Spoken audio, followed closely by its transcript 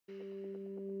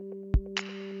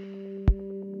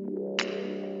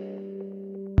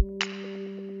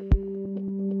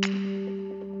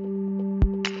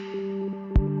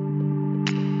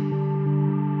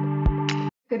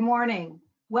morning.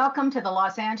 Welcome to the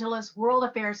Los Angeles World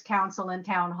Affairs Council and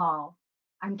Town Hall.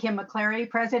 I'm Kim McCleary,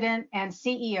 President and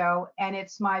CEO, and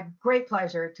it's my great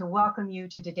pleasure to welcome you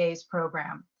to today's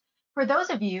program. For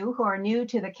those of you who are new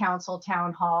to the Council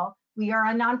Town Hall, we are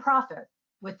a nonprofit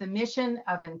with the mission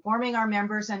of informing our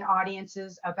members and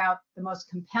audiences about the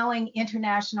most compelling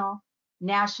international,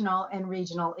 national, and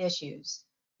regional issues.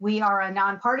 We are a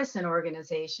nonpartisan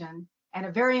organization, and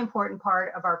a very important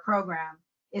part of our program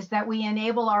is that we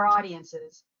enable our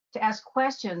audiences to ask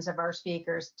questions of our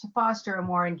speakers to foster a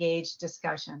more engaged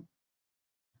discussion.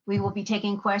 We will be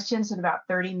taking questions in about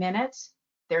 30 minutes.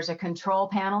 There's a control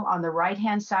panel on the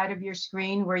right-hand side of your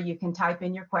screen where you can type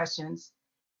in your questions.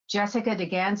 Jessica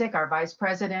DeGanzik, our Vice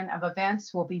President of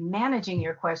Events, will be managing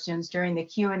your questions during the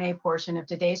Q&A portion of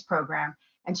today's program,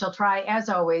 and she'll try, as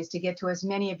always, to get to as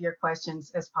many of your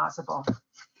questions as possible.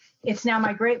 It's now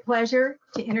my great pleasure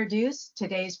to introduce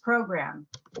today's program,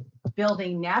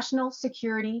 Building National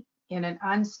Security in an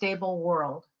Unstable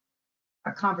World,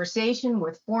 a conversation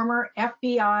with former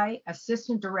FBI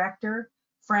Assistant Director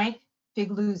Frank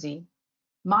Figliuzzi,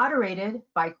 moderated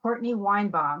by Cortney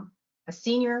Weinbaum, a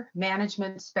Senior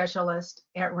Management Specialist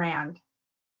at RAND.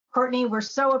 Cortney, we're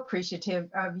so appreciative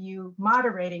of you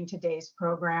moderating today's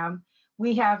program.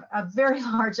 We have a very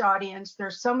large audience.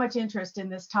 There's so much interest in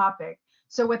this topic.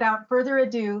 So without further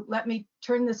ado, let me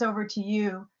turn this over to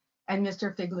you and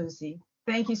Mr. Figliuzzi.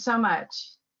 Thank you so much.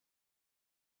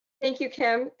 Thank you,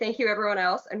 Kim. Thank you, everyone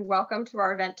else, and welcome to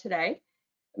our event today.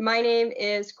 My name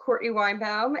is Cortney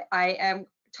Weinbaum. I am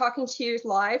talking to you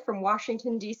live from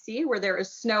Washington, D.C., where there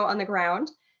is snow on the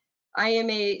ground. I am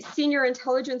a senior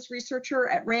intelligence researcher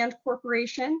at RAND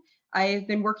Corporation. I have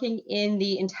been working in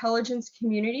the intelligence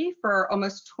community for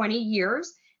almost 20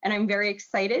 years, and I'm very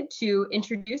excited to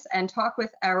introduce and talk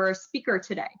with our speaker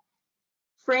today.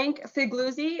 Frank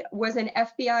Figliuzzi was an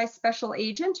FBI special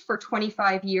agent for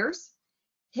 25 years.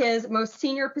 His most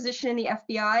senior position in the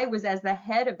FBI was as the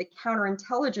head of the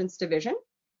counterintelligence division.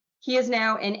 He is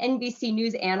now an NBC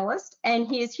News analyst, and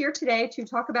he is here today to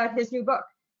talk about his new book,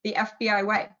 The FBI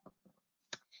Way.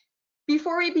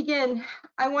 Before we begin,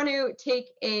 I want to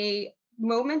take a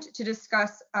moment to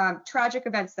discuss tragic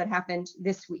events that happened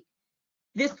this week.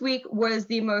 This week was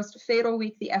the most fatal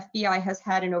week the FBI has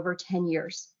had in over 10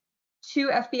 years. Two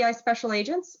FBI special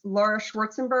agents, Laura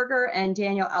Schwarzenberger and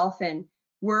Daniel Alfin,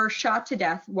 were shot to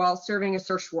death while serving a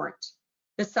search warrant.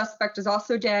 The suspect is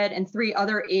also dead, and 3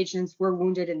 other agents were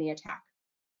wounded in the attack.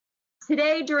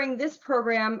 Today, during this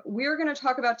program, we're going to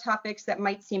talk about topics that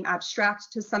might seem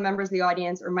abstract to some members of the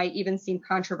audience or might even seem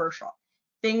controversial.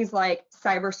 Things like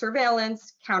cyber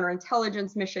surveillance,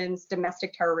 counterintelligence missions,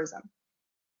 domestic terrorism.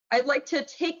 I'd like to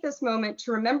take this moment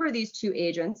to remember these 2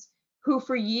 agents who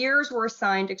for years were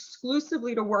assigned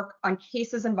exclusively to work on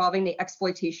cases involving the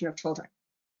exploitation of children.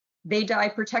 They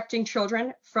died protecting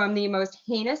children from the most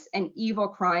heinous and evil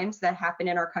crimes that happen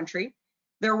in our country.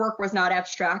 Their work was not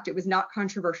abstract, it was not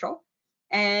controversial,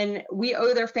 and we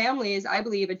owe their families, I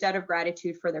believe, a debt of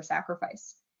gratitude for their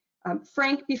sacrifice.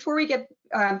 Frank, before we get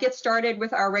started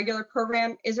with our regular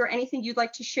program, is there anything you'd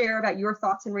like to share about your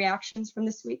thoughts and reactions from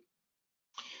this week?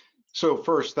 So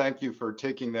first, thank you for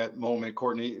taking that moment,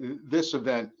 Cortney. This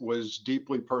event was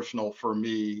deeply personal for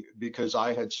me because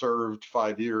I had served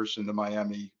 5 years in the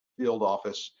Miami field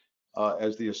office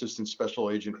as the assistant special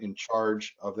agent in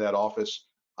charge of that office.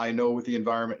 I know what the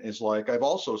environment is like. I've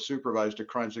also supervised a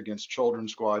crimes against children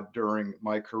squad during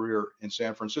my career in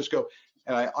San Francisco,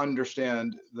 and I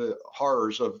understand the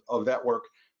horrors of that work.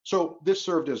 So this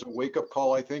served as a wake-up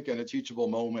call, I think, and a teachable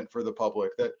moment for the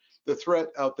public that the threat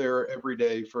out there every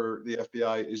day for the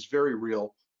FBI is very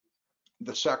real.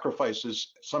 The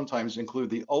sacrifices sometimes include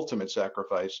the ultimate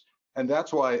sacrifice, and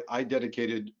that's why I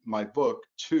dedicated my book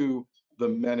to the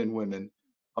men and women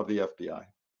of the FBI.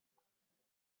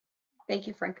 Thank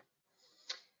you, Frank.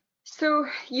 So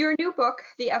your new book,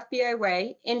 The FBI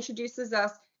Way, introduces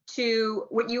us to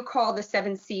what you call the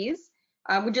 7 C's.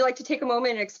 Would you like to take a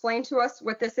moment and explain to us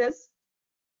what this is?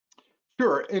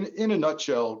 Sure. In a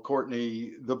nutshell,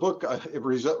 Cortney, the book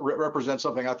represents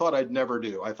something I thought I'd never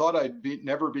do. I thought I'd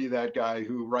never be that guy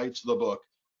who writes the book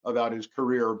about his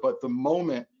career, but the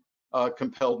moment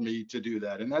compelled me to do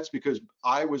that. And that's because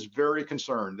I was very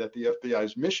concerned that the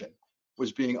FBI's mission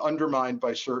was being undermined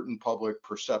by certain public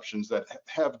perceptions that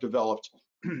have developed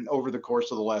over the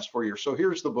course of the last 4 years. So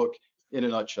here's the book in a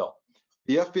nutshell.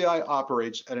 The FBI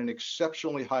operates at an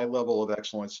exceptionally high level of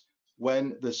excellence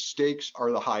when the stakes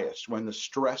are the highest, when the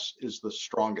stress is the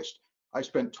strongest. I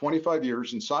spent 25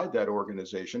 years inside that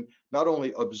organization, not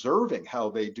only observing how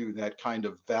they do that kind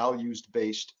of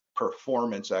values-based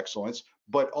performance excellence,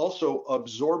 but also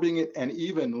absorbing it and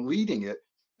even leading it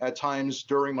at times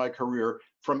during my career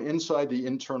from inside the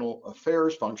internal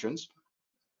affairs functions.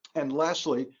 And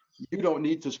lastly, you don't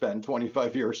need to spend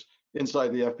 25 years inside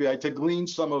the FBI to glean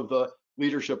some of the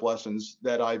leadership lessons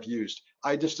that I've used.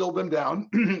 I distilled them down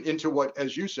into what,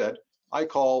 as you said, I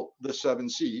call the 7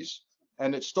 C's.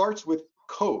 And it starts with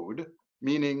code,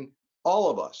 meaning all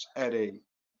of us at a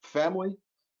family,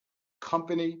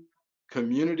 company,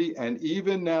 community, and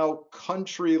even now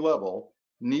country level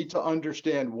need to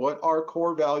understand what our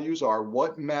core values are,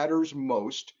 what matters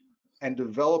most, and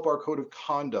develop our code of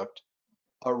conduct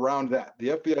around that. The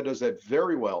FBI does that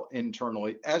very well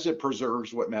internally as it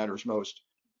preserves what matters most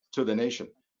to the nation.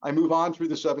 I move on through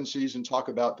the 7 C's and talk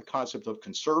about the concept of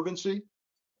conservancy,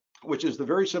 which is the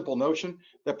very simple notion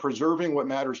that preserving what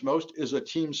matters most is a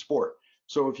team sport.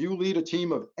 So if you lead a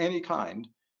team of any kind,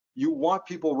 you want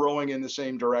people rowing in the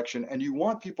same direction, and you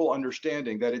want people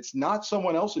understanding that it's not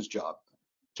someone else's job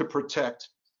to protect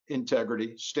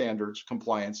integrity, standards,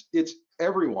 compliance. It's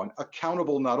everyone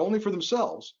accountable not only for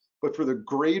themselves, but for the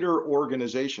greater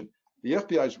organization. The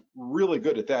FBI is really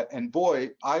good at that. And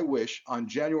boy, I wish on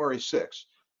January 6th,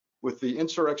 with the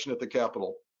insurrection at the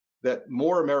Capitol, that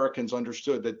more Americans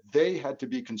understood that they had to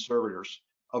be conservators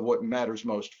of what matters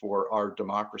most for our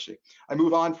democracy. I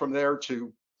move on from there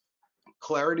to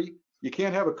clarity. You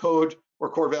can't have a code or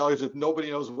core values if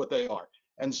nobody knows what they are.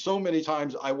 And so many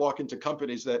times I walk into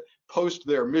companies that post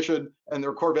their mission and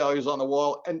their core values on the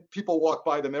wall, and people walk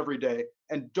by them every day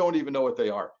and don't even know what they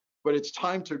are. But it's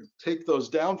time to take those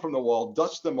down from the wall,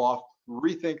 dust them off,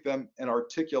 rethink them, and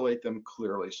articulate them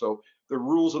clearly. So the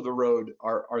rules of the road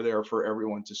are there for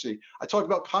everyone to see. I talk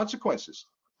about consequences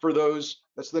for those,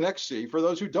 that's the next C, for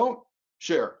those who don't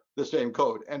share the same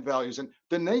code and values. And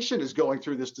the nation is going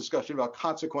through this discussion about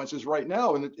consequences right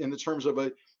now in the terms of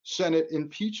a Senate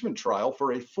impeachment trial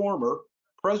for a former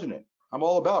president. I'm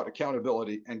all about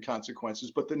accountability and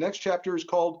consequences, but the next chapter is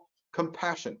called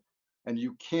compassion. And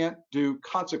you can't do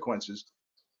consequences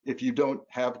if you don't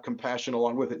have compassion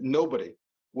along with it. Nobody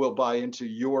will buy into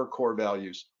your core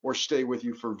values or stay with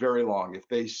you for very long if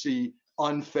they see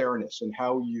unfairness in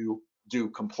how you do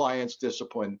compliance,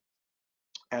 discipline,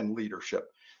 and leadership.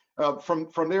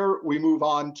 From there, we move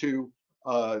on to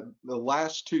the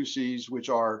last 2 C's, which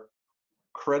are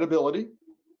credibility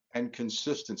and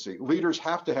consistency. Leaders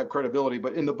have to have credibility,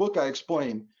 but in the book, I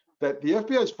explain that the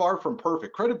FBI is far from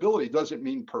perfect. Credibility doesn't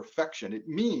mean perfection. It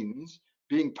means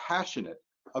being passionate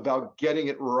about getting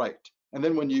it right. And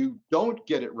then when you don't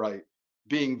get it right,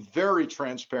 being very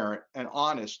transparent and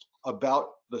honest about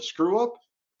the screw up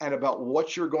and about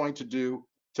what you're going to do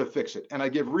to fix it. And I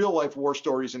give real life war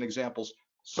stories and examples,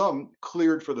 some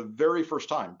cleared for the very first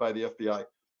time by the FBI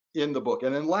in the book.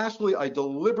 And then lastly, I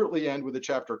deliberately end with a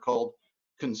chapter called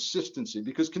consistency,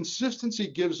 because consistency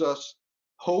gives us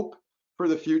hope for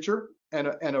the future and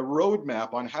a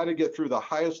roadmap on how to get through the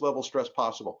highest level stress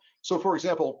possible. So for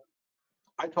example,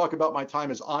 I talk about my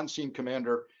time as on-scene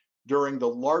commander during the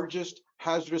largest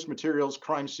hazardous materials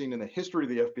crime scene in the history of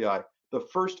the FBI, the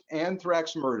first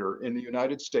anthrax murder in the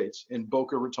United States in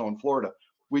Boca Raton, Florida.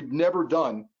 We'd never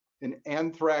done an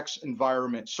anthrax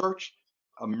environment search,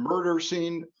 a murder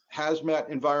scene, hazmat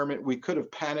environment. We could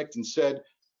have panicked and said,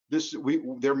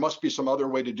 there must be some other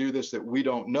way to do this that we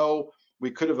don't know. We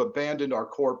could have abandoned our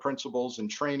core principles and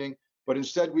training, but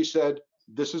instead we said,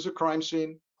 this is a crime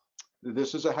scene.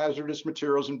 This is a hazardous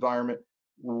materials environment.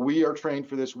 We are trained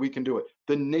for this. We can do it.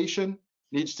 The nation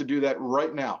needs to do that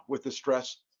right now with the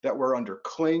stress that we're under.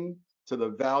 Cling to the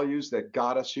values that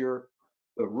got us here,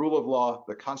 the rule of law,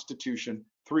 the Constitution,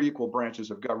 3 equal branches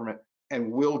of government,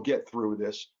 and we'll get through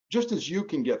this, just as you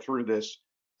can get through this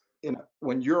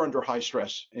when you're under high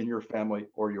stress in your family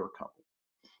or your company.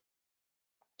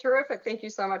 Terrific. Thank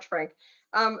you so much, Frank.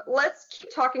 Let's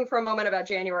keep talking for a moment about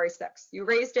January 6th. You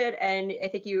raised it, and I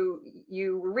think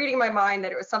you were reading my mind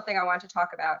that it was something I wanted to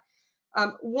talk about.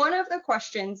 One of the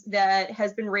questions that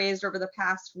has been raised over the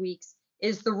past weeks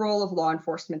is the role of law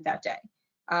enforcement that day.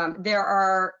 There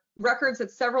are records that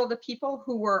several of the people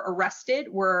who were arrested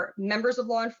were members of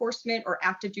law enforcement or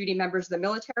active duty members of the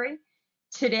military.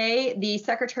 Today, the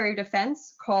Secretary of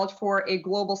Defense called for a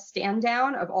global stand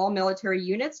down of all military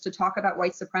units to talk about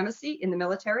white supremacy in the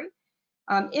military.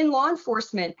 In law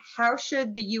enforcement, how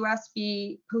should the US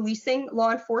be policing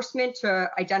law enforcement to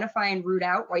identify and root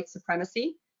out white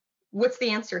supremacy? What's the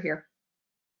answer here?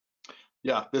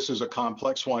 Yeah, this is a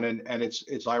complex one, and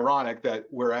it's ironic that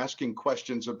we're asking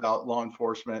questions about law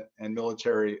enforcement and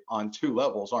military on 2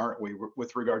 levels, aren't we?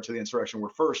 With regard to the insurrection, we're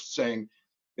first saying,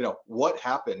 what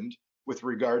happened with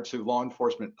regard to law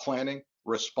enforcement planning,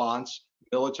 response,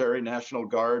 military, National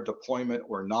Guard, deployment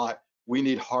or not. We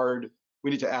need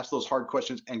to ask those hard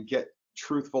questions and get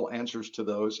truthful answers to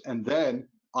those. And then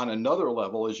on another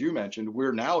level, as you mentioned,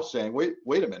 we're now saying, wait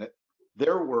a minute,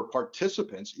 there were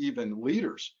participants, even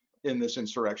leaders in this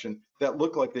insurrection that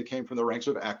look like they came from the ranks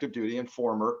of active duty and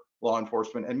former law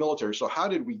enforcement and military. So how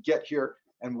did we get here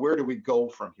and where do we go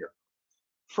from here?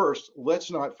 First,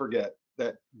 let's not forget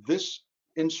that this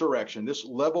insurrection, this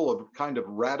level of kind of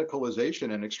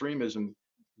radicalization and extremism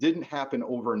didn't happen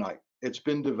overnight. It's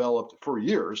been developed for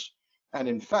years. And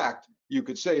in fact, you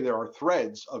could say there are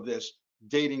threads of this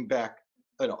dating back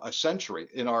a century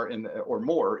or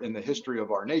more in the history of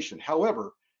our nation.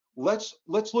 However, let's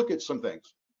look at some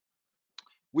things.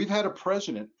 We've had a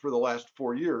president for the last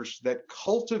 4 years that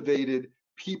cultivated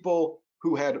people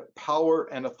who had power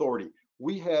and authority.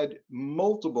 We had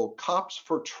multiple Cops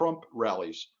for Trump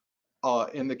rallies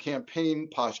in the campaign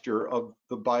posture of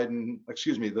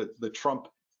the Trump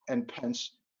and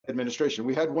Pence administration.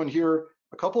 We had one here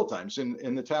a couple of times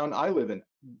in the town I live in,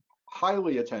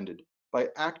 highly attended by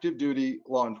active duty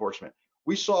law enforcement.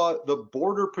 We saw the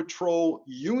Border Patrol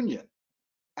Union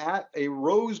at a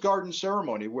Rose Garden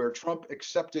ceremony where Trump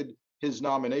accepted his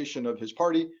nomination of his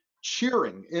party,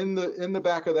 cheering in the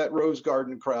back of that Rose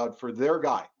Garden crowd for their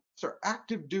guy. These are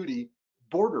active duty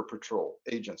Border Patrol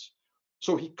agents.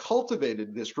 So he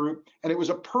cultivated this group, and it was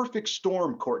a perfect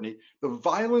storm, Courtney. The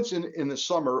violence in the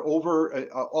summer over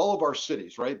all of our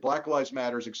cities, right? Black Lives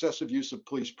Matters, excessive use of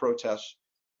police protests,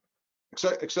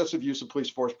 excessive use of police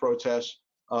force protests,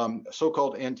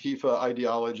 so-called Antifa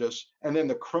ideologists, and then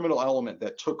the criminal element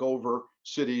that took over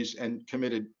cities and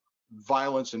committed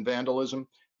violence and vandalism,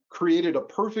 created a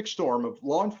perfect storm of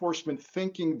law enforcement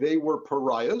thinking they were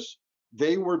pariahs.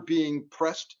 They were being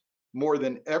pressed more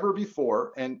than ever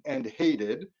before and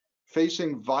hated,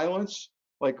 facing violence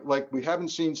like we haven't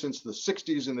seen since the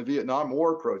 60s in the Vietnam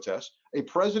War protests. A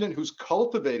president who's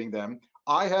cultivating them.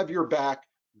 I have your back.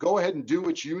 Go ahead and do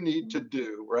what you need to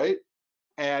do, right?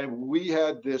 And we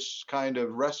had this kind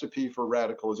of recipe for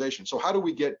radicalization. So how do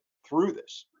we get through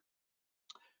this?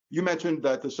 You mentioned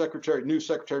that the new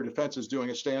Secretary of Defense is doing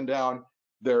a stand down.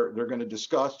 They're going to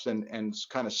discuss and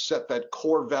kind of set that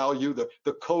core value,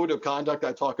 the code of conduct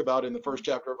I talk about in the first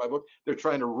chapter of my book. They're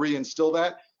trying to reinstill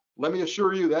that. Let me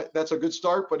assure you that that's a good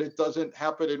start, but it doesn't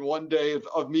happen in one day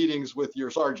of meetings with your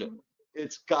sergeant.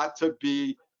 It's got to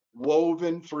be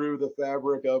woven through the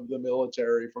fabric of the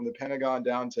military, from the Pentagon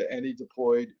down to any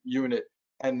deployed unit.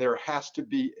 And there has to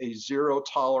be a zero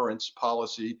tolerance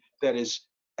policy that is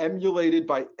emulated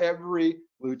by every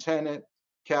lieutenant,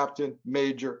 captain,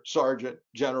 major, sergeant,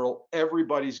 general.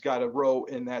 Everybody's got to row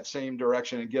in that same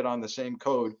direction and get on the same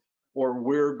code, or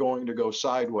we're going to go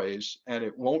sideways, and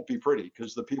it won't be pretty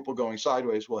because the people going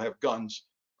sideways will have guns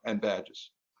and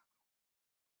badges.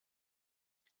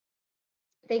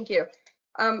 Thank you.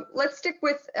 Let's stick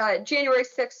with January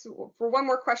 6th for one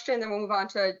more question, then we'll move on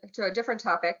to a different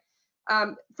topic.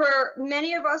 For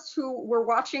many of us who were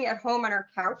watching at home on our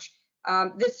couch,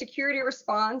 the security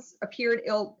response appeared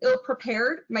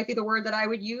ill-prepared, might be the word that I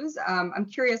would use. I'm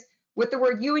curious what the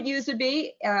word you would use would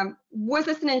be. Was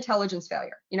this an intelligence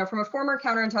failure? You know, from a former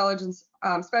counterintelligence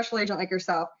special agent like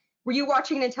yourself, were you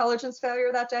watching an intelligence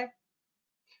failure that day?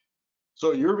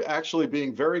 So you're actually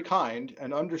being very kind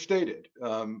and understated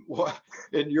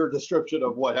in your description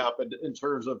of what happened in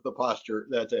terms of the posture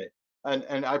that day.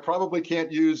 And I probably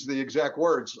can't use the exact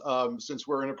words since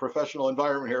we're in a professional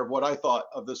environment here of what I thought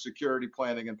of the security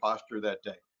planning and posture that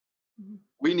day. Mm-hmm.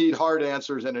 We need hard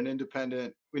answers and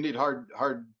we need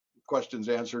hard questions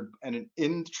answered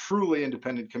and truly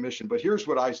independent commission. But here's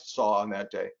what I saw on that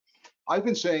day. I've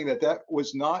been saying that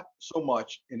was not so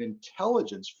much an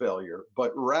intelligence failure,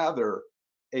 but rather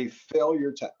a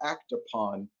failure to act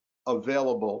upon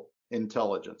available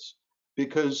intelligence.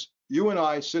 Because you and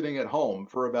I, sitting at home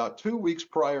for about 2 weeks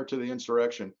prior to the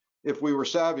insurrection, if we were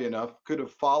savvy enough, could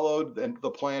have followed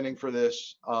the planning for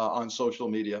this on social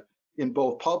media in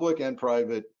both public and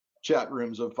private chat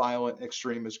rooms of violent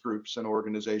extremist groups and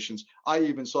organizations. I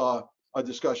even saw a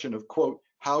discussion of, quote,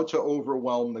 how to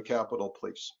overwhelm the Capitol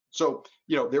Police. So,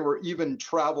 you know, there were even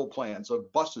travel plans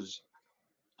of buses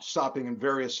stopping in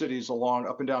various cities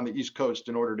up and down the East Coast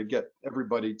in order to get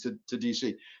everybody to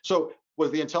DC. So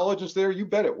was the intelligence there? You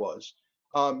bet it was.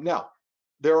 Now,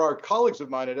 there are colleagues of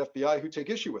mine at FBI who take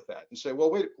issue with that and say,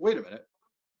 well, wait a minute.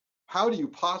 How do you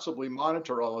possibly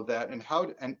monitor all of that,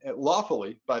 and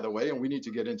lawfully, by the way, and we need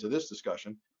to get into this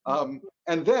discussion.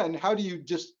 And then how do you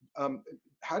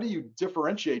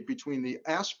differentiate between the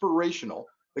aspirational,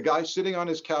 the guy sitting on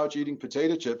his couch eating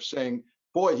potato chips saying,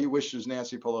 boy, he wishes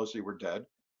Nancy Pelosi were dead,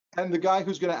 and the guy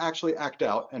who's going to actually act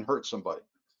out and hurt somebody?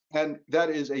 And that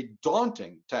is a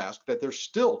daunting task that they're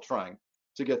still trying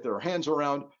to get their hands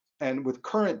around. And with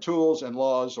current tools and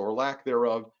laws or lack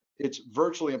thereof, it's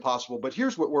virtually impossible. But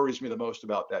here's what worries me the most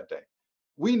about that day.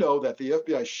 We know that the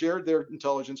FBI shared their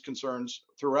intelligence concerns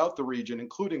throughout the region,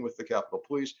 including with the Capitol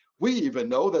Police. We even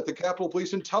know that the Capitol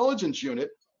Police Intelligence Unit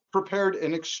prepared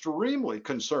an extremely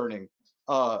concerning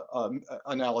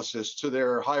analysis to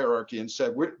their hierarchy and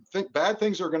said, we think bad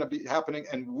things are going to be happening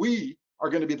and we are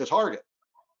going to be the target.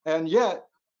 And yet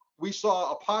we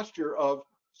saw a posture of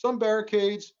some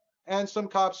barricades and some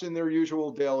cops in their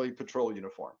usual daily patrol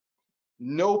uniform.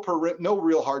 No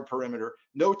real hard perimeter,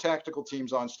 no tactical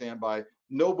teams on standby,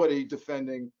 nobody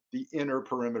defending the inner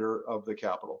perimeter of the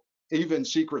Capitol. Even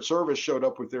Secret Service showed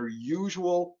up with their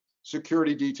usual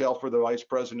security detail for the vice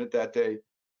president that day.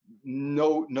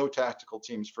 No tactical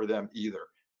teams for them either.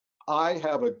 I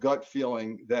have a gut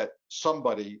feeling that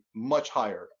somebody much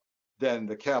higher than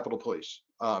the Capitol Police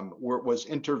was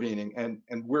intervening, and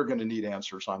we're going to need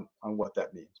answers on what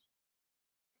that means.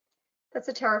 That's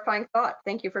a terrifying thought.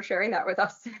 Thank you for sharing that with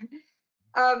us.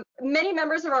 Many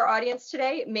members of our audience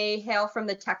today may hail from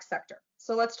the tech sector.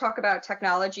 So let's talk about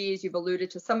technologies. You've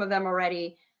alluded to some of them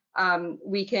already.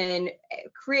 We can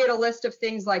create a list of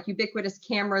things like ubiquitous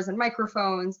cameras and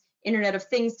microphones, Internet of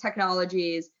Things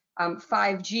technologies,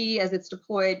 5G as it's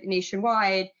deployed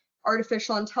nationwide,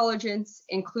 artificial intelligence,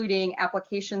 including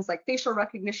applications like facial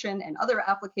recognition and other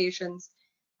applications.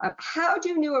 How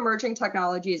do new emerging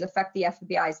technologies affect the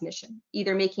FBI's mission,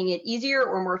 either making it easier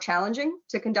or more challenging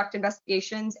to conduct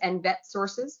investigations and vet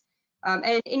sources?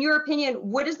 And in your opinion,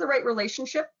 what is the right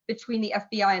relationship between the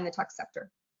FBI and the tech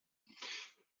sector?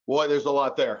 Boy, there's a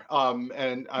lot there.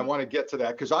 And I want to get to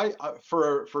that because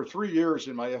for 3 years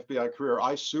in my FBI career,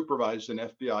 I supervised an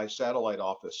FBI satellite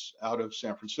office out of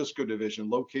San Francisco division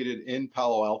located in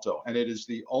Palo Alto. And it is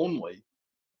the only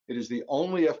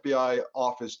FBI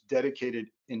office dedicated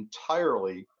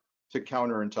entirely to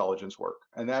counterintelligence work.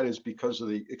 And that is because of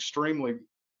the extremely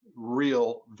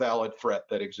real, valid threat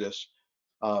that exists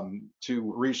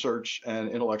to research and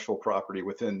intellectual property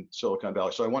within Silicon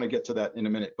Valley. So I want to get to that in a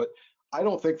minute. But I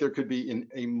don't think there could be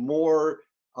a more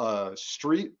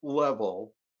street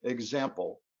level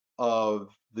example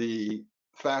of the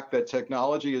fact that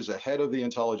technology is ahead of the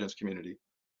intelligence community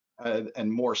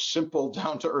and more simple,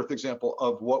 down to earth example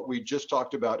of what we just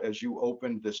talked about as you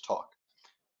opened this talk.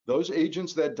 Those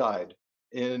agents that died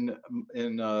in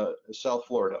South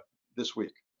Florida this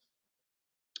week,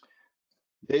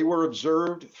 they were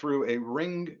observed through a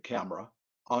Ring camera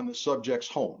on the subject's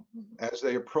home. As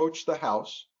they approached the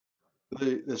house,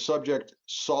 the subject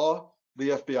saw the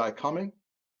FBI coming,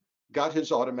 got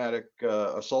his automatic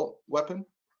assault weapon,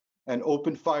 and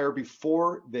opened fire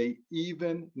before they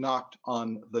even knocked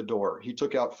on the door. He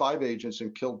took out 5 agents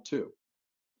and killed 2.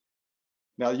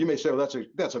 Now you may say, well,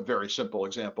 that's a very simple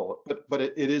example, but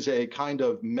it is a kind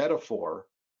of metaphor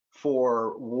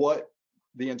for what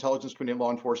the intelligence community and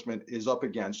law enforcement is up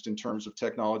against in terms of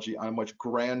technology on a much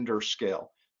grander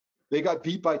scale. They got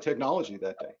beat by technology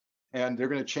that day, and they're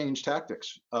going to change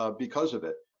tactics because of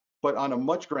it. But on a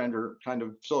much grander kind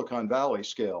of Silicon Valley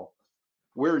scale,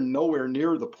 we're nowhere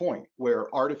near the point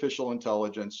where artificial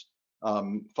intelligence,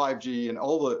 5G, and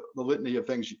all the litany of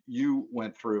things you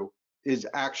went through is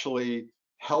actually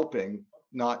helping,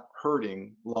 not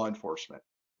hurting law enforcement.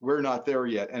 We're not there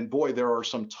yet. And boy, there are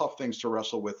some tough things to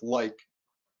wrestle with, like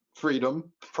freedom,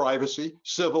 privacy,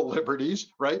 civil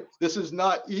liberties, right? This is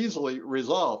not easily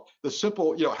resolved. The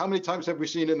simple, how many times have we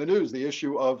seen in the news the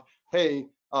issue of, hey,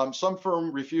 some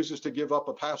firm refuses to give up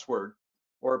a password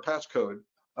or a passcode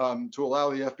to allow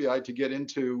the FBI to get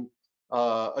into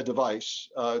a device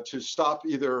to stop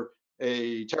either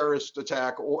a terrorist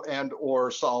attack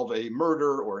or solve a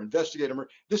murder or investigate a murder.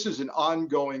 This is an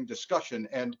ongoing discussion,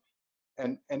 and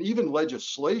even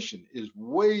legislation is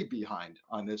way behind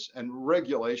on this, and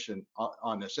regulation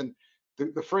on this. And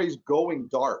the phrase "going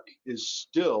dark" is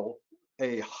still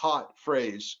a hot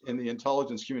phrase in the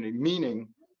intelligence community, meaning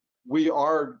we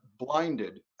are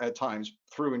blinded at times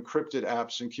through encrypted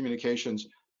apps and communications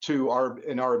to our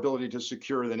ability to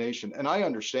secure the nation. And I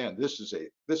understand this is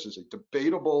a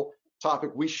debatable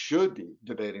topic. We should be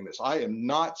debating this. I am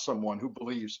not someone who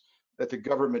believes that the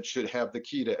government should have the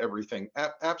key to everything.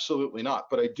 Absolutely not.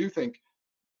 But I do think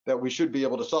that we should be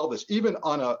able to solve this, even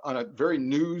on a very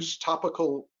news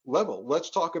topical level.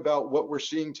 Let's talk about what we're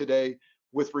seeing today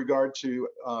with regard to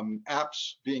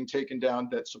apps being taken down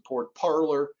that support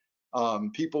Parler,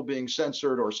 people being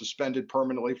censored or suspended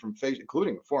permanently from Facebook,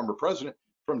 including a former president,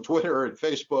 from Twitter and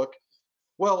Facebook.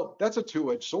 Well, that's a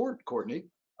two-edged sword, Courtney.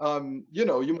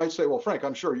 You might say, well, Frank,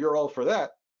 I'm sure you're all for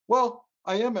that. Well,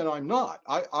 I am and I'm not.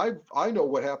 I know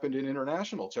what happened in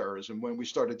international terrorism when we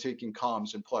started taking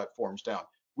comms and platforms down.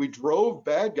 We drove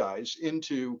bad guys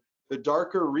into the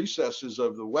darker recesses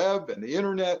of the web and the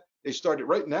internet. They started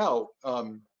right now.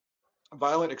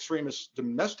 Violent extremists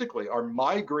domestically are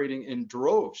migrating in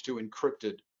droves to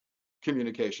encrypted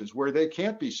communications where they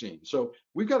can't be seen. So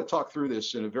we've got to talk through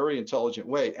this in a very intelligent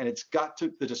way. And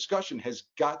the discussion has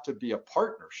got to be a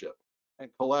partnership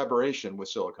and collaboration with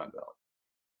Silicon Valley.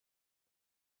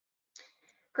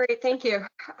 Great, thank you.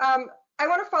 I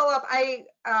want to follow up. I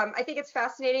think it's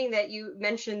fascinating that you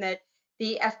mentioned that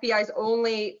the FBI's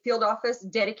only field office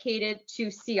dedicated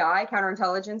to CI,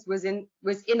 counterintelligence, was in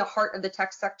the heart of the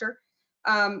tech sector.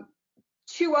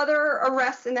 Two other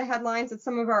arrests in the headlines that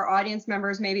some of our audience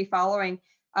members may be following.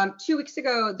 2 weeks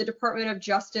ago, the Department of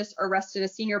Justice arrested a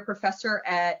senior professor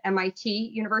at MIT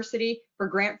University for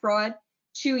grant fraud.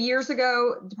 2 years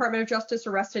ago, the Department of Justice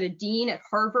arrested a dean at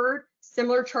Harvard,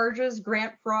 similar charges,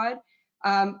 grant fraud.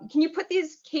 Can you put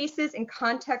these cases in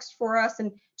context for us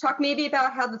and talk maybe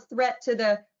about how the threat to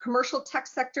the commercial tech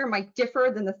sector might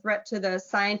differ than the threat to the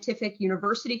scientific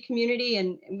university community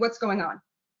and what's going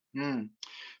on?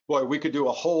 Boy, we could do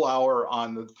a whole hour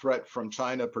on the threat from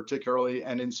China, particularly,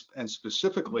 and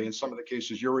specifically in some of the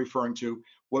cases you're referring to,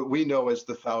 what we know as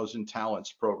the 1,000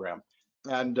 Talents program.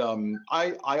 And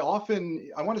I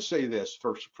want to say this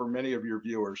for many of your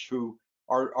viewers who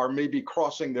are maybe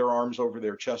crossing their arms over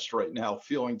their chest right now,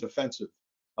 feeling defensive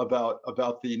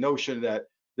about the notion that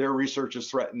their research is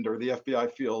threatened, or the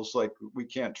FBI feels like we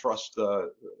can't trust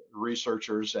the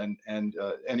researchers and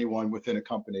anyone within a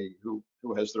company who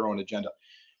has their own agenda.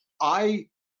 I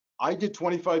did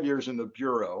 25 years in the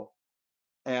Bureau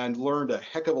and learned a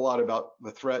heck of a lot about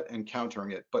the threat and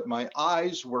countering it. But my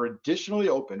eyes were additionally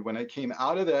opened when I came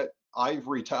out of that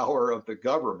ivory tower of the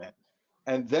government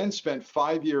and then spent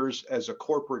 5 years as a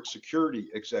corporate security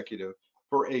executive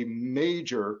for a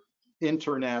major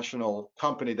international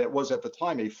company that was at the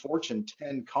time a Fortune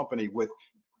 10 company with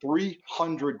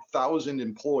 300,000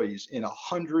 employees in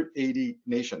 180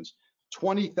 nations.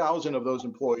 20,000 of those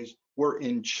employees were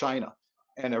in China,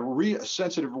 and a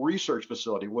sensitive research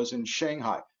facility was in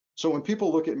Shanghai. So when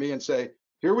people look at me and say,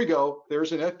 here we go,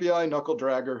 there's an FBI knuckle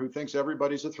dragger who thinks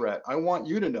everybody's a threat, I want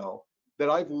you to know that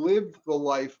I've lived the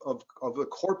life of the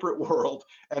corporate world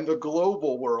and the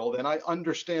global world, and I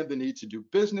understand the need to do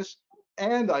business,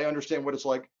 and I understand what it's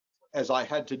like, as I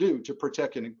had to do, to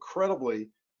protect an incredibly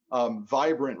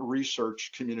vibrant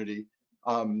research community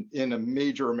in a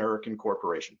major American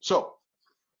corporation. So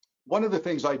one of the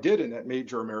things I did in that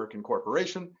major American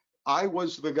corporation, I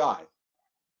was the guy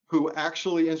who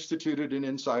actually instituted an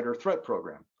insider threat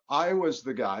program. I was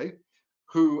the guy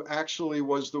who actually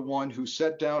was the one who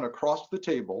sat down across the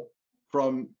table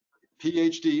from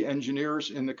PhD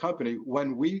engineers in the company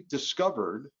when we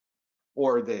discovered,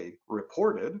 or they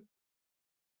reported,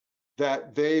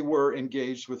 that they were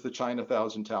engaged with the China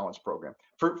 1,000 Talents program.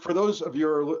 For those of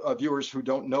your viewers who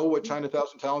don't know what China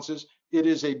 1,000 Talents is, it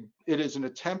is an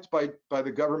attempt by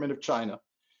the government of China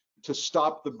to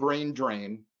stop the brain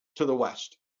drain to the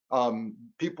West.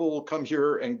 People come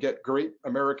here and get great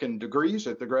American degrees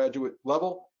at the graduate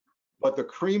level, but the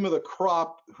cream of the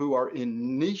crop who are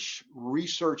in niche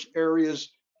research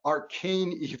areas,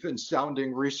 arcane even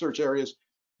sounding research areas,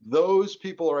 those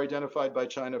people are identified by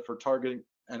China for targeting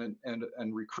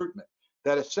and recruitment.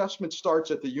 That assessment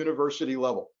starts at the university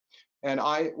level. And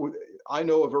I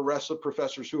know of arrests of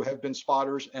professors who have been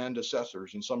spotters and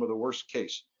assessors in some of the worst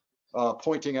case,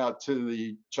 pointing out to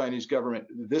the Chinese government,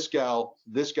 this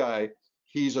guy,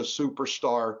 he's a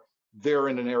superstar. They're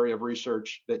in an area of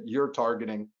research that you're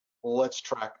targeting. Let's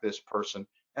track this person.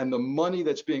 And the money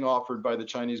that's being offered by the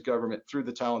Chinese government through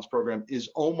the Talents program is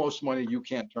almost money you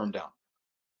can't turn down.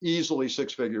 Easily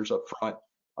 6 figures up front,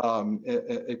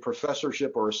 a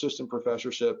professorship or assistant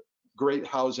professorship, great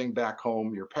housing back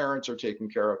home, your parents are taken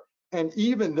care of. And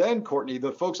even then, Cortney,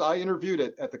 the folks I interviewed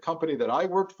at the company that I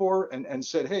worked for and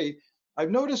said, hey,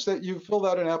 I've noticed that you filled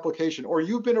out an application or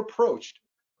you've been approached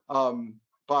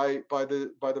by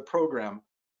the program.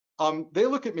 They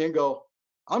look at me and go,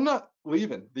 I'm not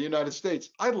leaving the United States.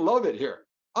 I love it here.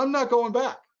 I'm not going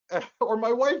back. Or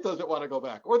my wife doesn't want to go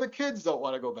back, or the kids don't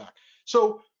want to go back.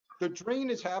 So the drain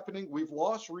is happening. We've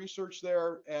lost research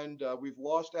there, and we've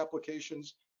lost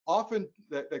applications, often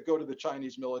that go to the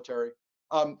Chinese military.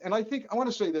 And I think I want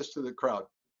to say this to the crowd.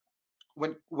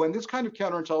 When this kind of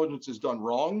counterintelligence is done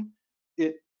wrong,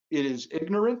 it is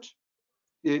ignorant.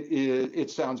 It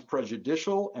sounds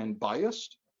prejudicial and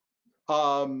biased.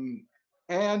 And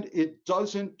it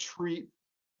doesn't treat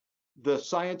the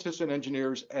scientists and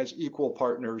engineers as equal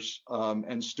partners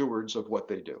and stewards of what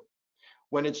they do.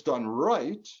 When it's done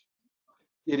right,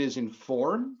 it is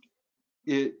informed,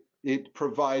 it It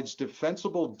provides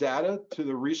defensible data to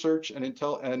the research and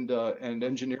and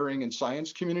engineering and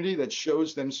science community that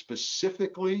shows them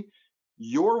specifically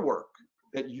your work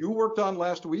that you worked on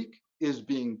last week is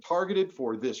being targeted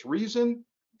for this reason,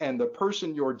 and the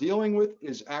person you're dealing with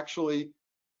is actually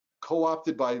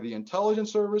co-opted by the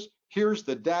intelligence service. Here's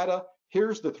the data,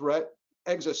 here's the threat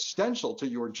existential to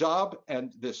your job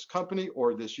and this company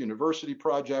or this university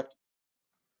project.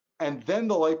 And then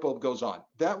the light bulb goes on.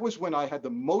 That was when I had the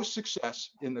most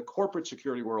success in the corporate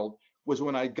security world, was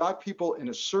when I got people in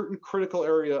a certain critical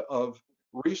area of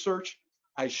research.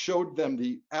 I showed them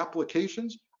the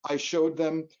applications. I showed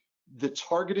them the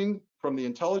targeting from the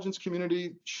intelligence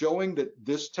community, showing that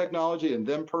this technology and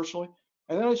them personally.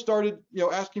 And then I started,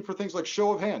 asking for things like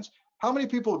show of hands. How many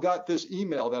people got this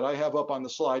email that I have up on the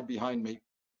slide behind me,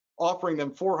 offering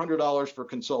them $400 for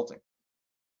consulting?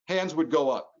 Hands would go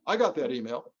up. I got that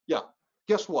email. Yeah.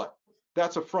 Guess what?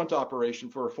 That's a front operation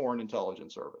for a foreign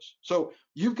intelligence service. So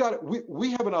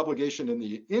we have an obligation in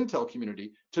the intel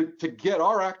community to get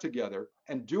our act together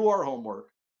and do our homework.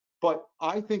 But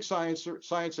I think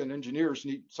scientists and engineers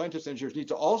need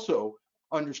to also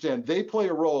understand they play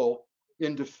a role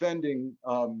in defending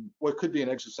what could be an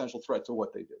existential threat to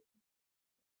what they do.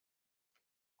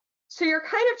 So you're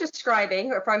kind of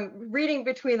describing, if I'm reading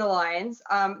between the lines,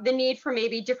 the need for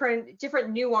maybe different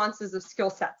nuances of skill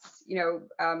sets,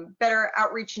 better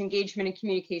outreach, engagement, and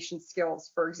communication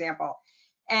skills, for example.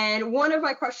 And one of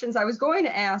my questions I was going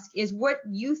to ask is what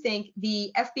you think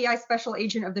the FBI special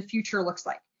agent of the future looks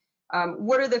like.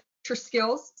 What are the future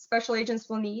skills special agents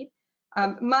will need?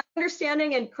 My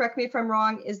understanding, and correct me if I'm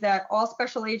wrong, is that all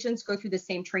special agents go through the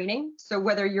same training. So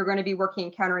whether you're going to be working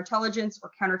in counterintelligence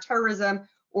or counterterrorism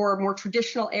or more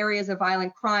traditional areas of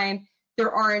violent crime,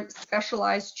 there aren't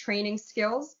specialized training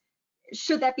skills.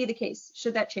 Should that be the case?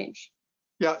 Should that change?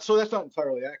 Yeah, so that's not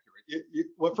entirely accurate.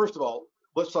 Well, first of all,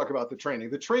 let's talk about the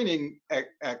training. The training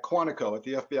at Quantico, at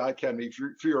the FBI Academy,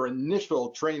 for your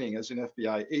initial training as an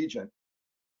FBI agent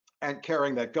and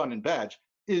carrying that gun and badge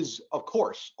is, of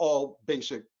course, all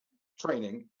basic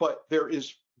training, but there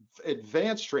is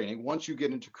advanced training once you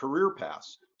get into career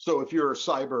paths. So if you're a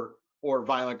cyber or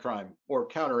violent crime or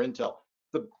counter intel,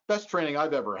 the best training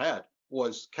I've ever had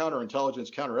was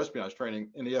counterintelligence, counterespionage training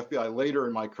in the FBI later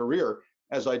in my career.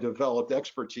 As I developed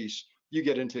expertise, you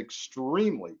get into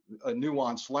extremely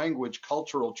nuanced language,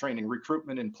 cultural training,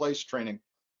 recruitment in place training,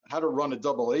 how to run a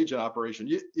double agent operation.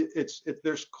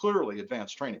 There's clearly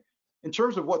advanced training. In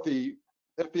terms of what the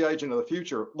FBI agent of the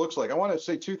future looks like, I want to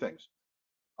say two things.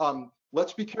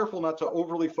 Let's be careful not to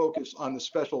overly focus on the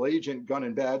special agent gun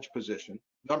and badge position,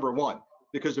 number one,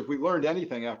 because if we learned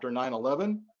anything after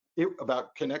 9/11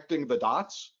 about connecting the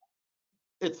dots,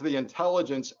 it's the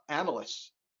intelligence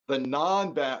analysts,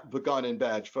 the gun and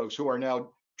badge folks who are now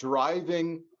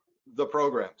driving the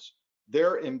programs.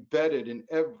 They're embedded in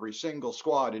every single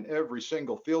squad, in every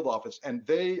single field office, and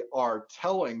they are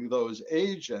telling those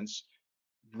agents,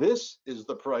 this is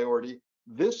the priority.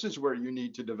 This is where you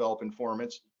need to develop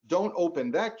informants. Don't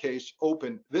open that case,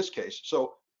 open this case.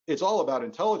 So it's all about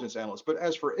intelligence analysts. But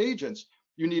as for agents,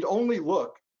 you need only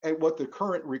look at what the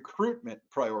current recruitment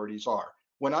priorities are.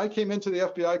 When I came into the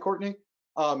FBI, Cortney,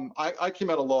 I came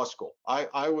out of law school.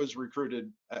 I was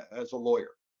recruited as a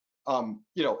lawyer. In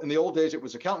the old days, it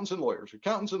was accountants and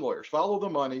lawyers, follow the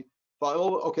money,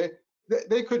 okay.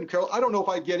 They couldn't care. I don't know if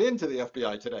I get into the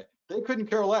FBI today. They couldn't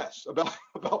care less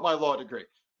about my law degree.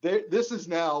 This is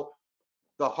now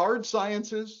the hard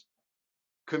sciences,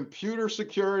 computer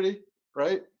security,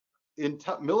 right?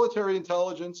 Military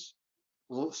intelligence,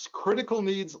 critical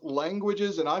needs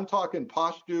languages, and I'm talking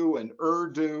Pashto and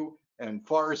Urdu and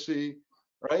Farsi,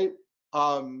 right?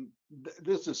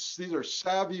 These are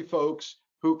savvy folks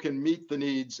who can meet the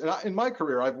needs. And in my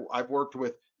career, I've worked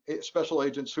with special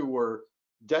agents who were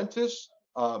dentists,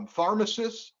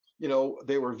 pharmacists,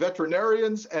 they were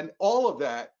veterinarians, and all of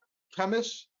that,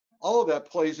 chemists, all of that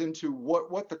plays into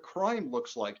what the crime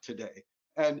looks like today.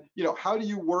 And how do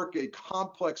you work a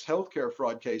complex healthcare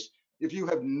fraud case if you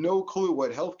have no clue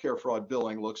what healthcare fraud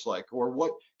billing looks like or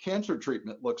what cancer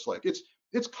treatment looks like?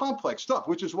 It's complex stuff,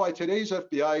 which is why today's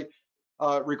FBI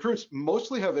recruits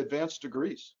mostly have advanced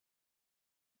degrees.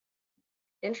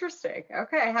 Interesting.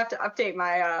 Okay, I have to update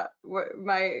my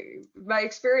my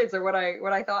experience or what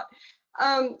I thought.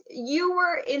 You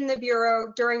were in the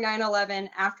Bureau during 9/11,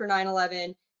 after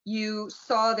 9/11. You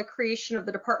saw the creation of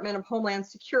the Department of Homeland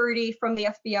Security from the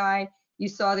FBI. You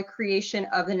saw the creation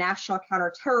of the National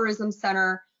Counterterrorism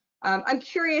Center. I'm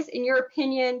curious, in your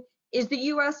opinion, is the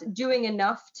U.S. doing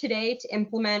enough today to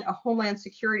implement a Homeland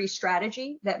Security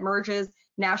strategy that merges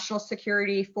national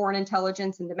security, foreign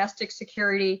intelligence, and domestic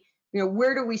security?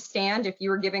 where do we stand if you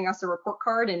were giving us a report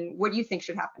card, and what do you think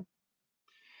should happen?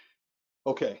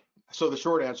 Okay, so the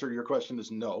short answer to your question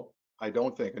is no. I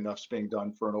don't think enough's being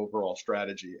done for an overall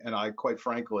strategy. And I quite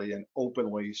frankly and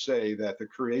openly say that the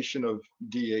creation of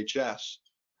DHS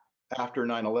after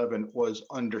 9/11 was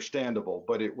understandable,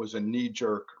 but it was a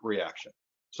knee-jerk reaction.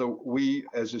 So we,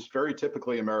 as is very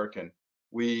typically American,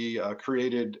 we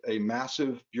created a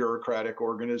massive bureaucratic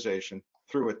organization,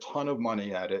 threw a ton of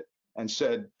money at it, and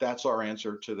said that's our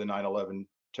answer to the 9/11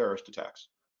 terrorist attacks.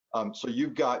 So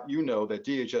you've got, that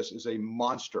DHS is a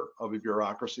monster of a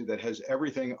bureaucracy that has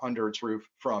everything under its roof,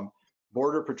 from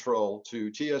Border Patrol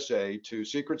to TSA to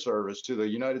Secret Service to the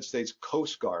United States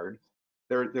Coast Guard.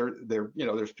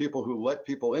 There's people who let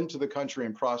people into the country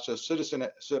and process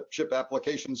citizenship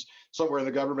applications somewhere in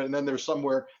the government, and then there's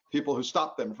somewhere people who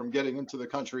stop them from getting into the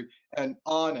country, and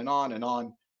on and on and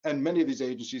on. And many of these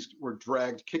agencies were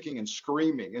dragged kicking and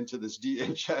screaming into this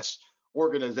DHS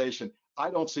organization. I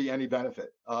don't see any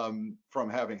benefit from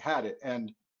having had it.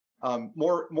 And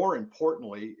more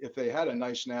importantly, if they had a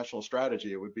nice national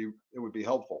strategy, it would be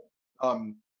helpful.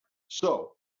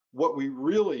 So what we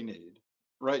really need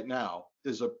right now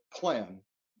is a plan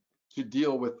to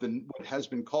deal with what has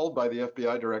been called by the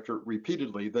FBI director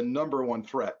repeatedly the #1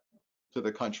 threat to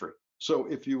the country. So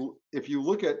if you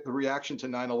look at the reaction to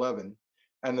 9/11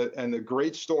 and the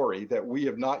great story that we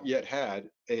have not yet had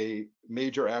a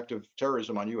major act of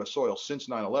terrorism on U.S. soil since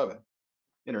 9/11,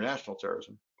 international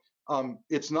terrorism,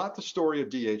 it's not the story of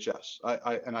DHS.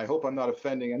 And I hope I'm not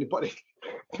offending anybody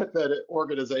at that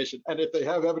organization. And if they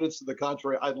have evidence to the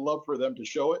contrary, I'd love for them to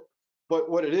show it. But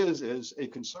what it is a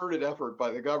concerted effort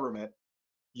by the government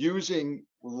using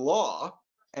law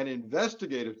and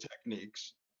investigative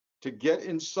techniques to get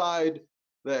inside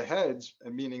the heads,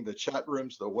 meaning the chat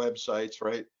rooms, the websites,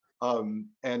 right?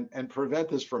 And prevent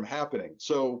this from happening.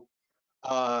 So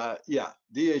yeah,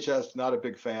 DHS, not a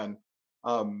big fan.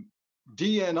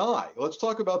 DNI, let's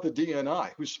talk about the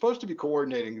DNI, who's supposed to be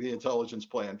coordinating the intelligence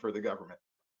plan for the government.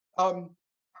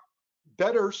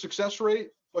 Better success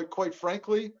rate, but quite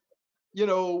frankly,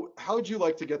 how would you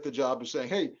like to get the job of saying,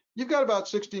 hey, you've got about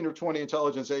 16 or 20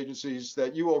 intelligence agencies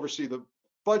that you oversee the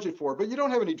budget for, but you don't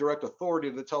have any direct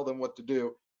authority to tell them what to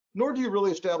do, nor do you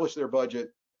really establish their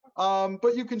budget.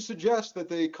 But you can suggest that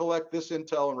they collect this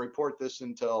intel and report this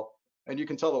intel, and you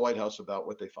can tell the White House about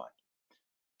what they find.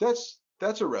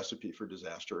 That's a recipe for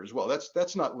disaster as well.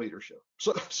 That's not leadership.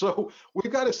 So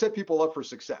we've got to set people up for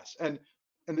success. And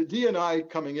the DNI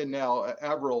coming in now,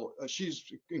 Avril, she's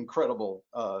incredible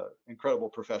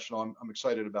professional. I'm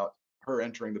excited about her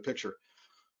entering the picture.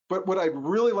 But what I'd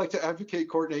really like to advocate,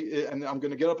 Courtney, and I'm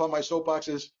going to get up on my soapbox,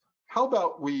 is how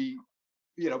about we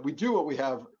do what we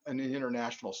have on the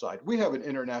international side. We have an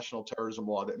international terrorism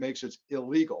law that makes it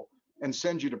illegal and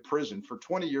sends you to prison for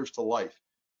 20 years to life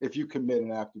if you commit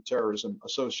an act of terrorism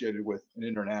associated with an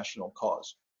international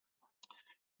cause.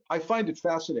 I find it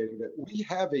fascinating that we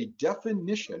have a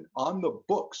definition on the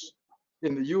books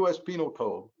in the US Penal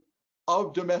Code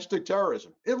of domestic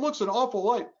terrorism. It looks an awful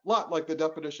lot like the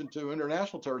definition to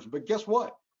international terrorism, but guess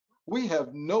what? We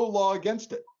have no law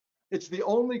against it. It's the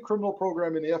only criminal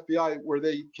program in the FBI where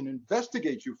they can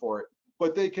investigate you for it,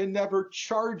 but they can never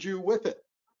charge you with it.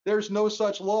 There's no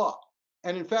such law.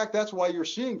 And in fact, that's why you're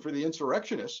seeing, for the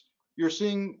insurrectionists, you're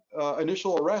seeing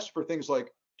initial arrests for things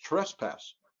like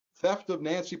trespass, theft of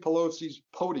Nancy Pelosi's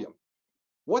podium.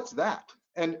 What's that?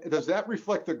 And does that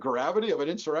reflect the gravity of an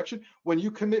insurrection? When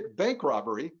you commit bank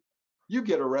robbery, you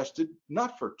get arrested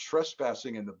not for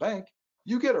trespassing in the bank,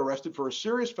 you get arrested for a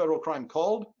serious federal crime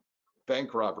called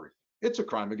bank robbery. It's a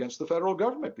crime against the federal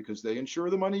government because they insure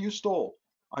the money you stole.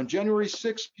 On January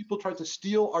 6th, people tried to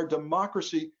steal our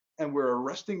democracy and we're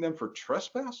arresting them for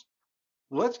trespass?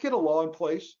 Let's get a law in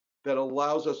place that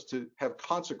allows us to have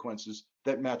consequences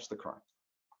that match the crime.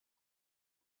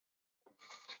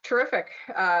 Terrific,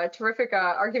 terrific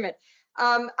argument.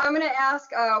 I'm going to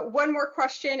ask one more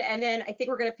question, and then I think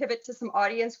we're going to pivot to some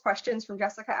audience questions from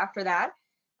Jessica after that.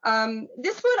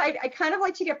 This one, I kind of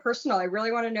like to get personal. I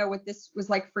really want to know what this was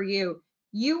like for you.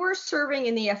 You were serving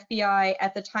in the FBI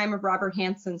at the time of Robert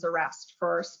Hansen's arrest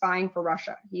for spying for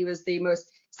Russia. He was the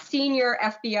most senior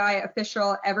FBI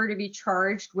official ever to be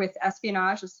charged with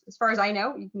espionage, as far as I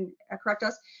know. You can correct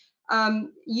us.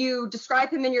 You describe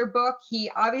him in your book. He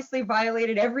obviously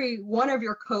violated every one of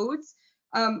your codes.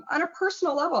 On a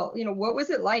personal level, what was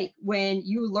it like when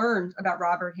you learned about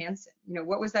Robert Hansen?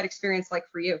 What was that experience like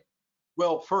for you?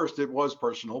 Well, first, it was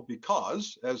personal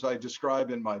because, as I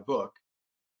describe in my book,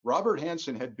 Robert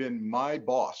Hansen had been my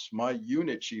boss, my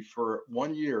unit chief for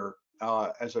 1 year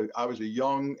I was a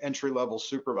young entry-level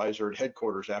supervisor at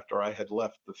headquarters after I had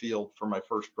left the field for my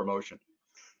first promotion.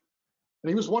 And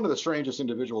he was one of the strangest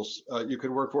individuals you could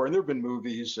work for. And there have been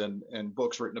movies and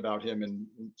books written about him and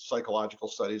psychological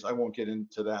studies. I won't get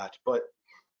into that, but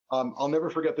I'll never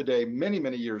forget the day many,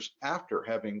 many years after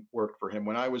having worked for him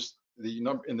when I was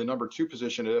in the number 2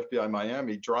 position at FBI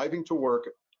Miami, driving to work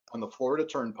on the Florida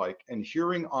Turnpike and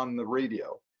hearing on the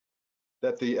radio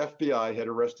that the FBI had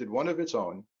arrested one of its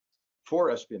own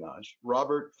for espionage,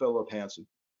 Robert Philip Hansen.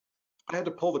 I had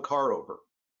to pull the car over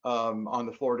on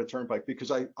the Florida Turnpike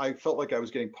because I felt like I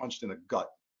was getting punched in the gut.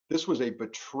 This was a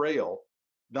betrayal,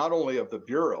 not only of the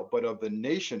Bureau, but of the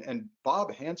nation. And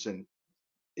Bob Hansen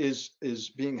is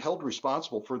being held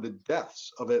responsible for the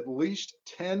deaths of at least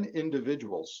 10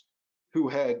 individuals who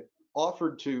had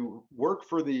offered to work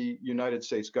for the United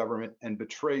States government and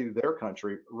betray their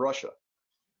country, Russia.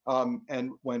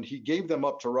 And when he gave them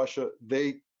up to Russia,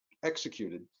 they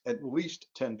executed at least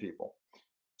 10 people.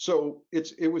 So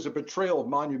it was a betrayal of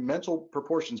monumental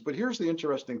proportions. But here's the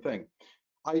interesting thing.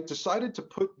 I decided to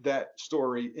put that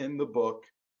story in the book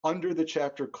under the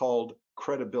chapter called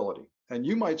Credibility. And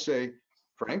you might say,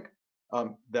 Frank,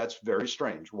 that's very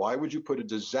strange. Why would you put a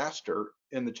disaster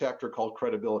in the chapter called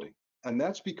Credibility? And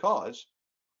that's because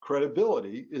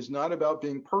credibility is not about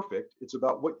being perfect. It's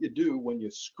about what you do when you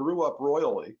screw up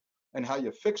royally and how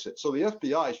you fix it. So the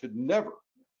FBI should never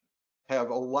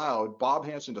have allowed Bob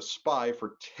Hansen to spy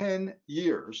for 10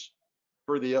 years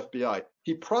for the FBI.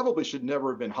 He probably should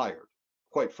never have been hired,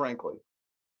 quite frankly.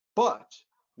 But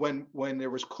when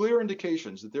there was clear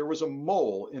indications that there was a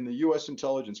mole in the US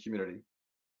intelligence community,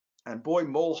 and boy,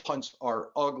 mole hunts are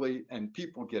ugly and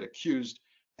people get accused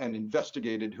and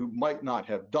investigated who might not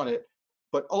have done it.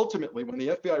 But ultimately, when the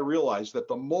FBI realized that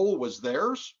the mole was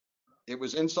theirs, it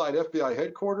was inside FBI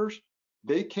headquarters,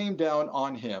 they came down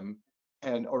on him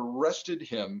and arrested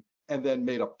him and then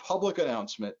made a public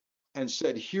announcement and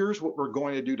said, here's what we're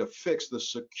going to do to fix the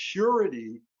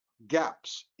security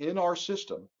gaps in our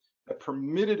system that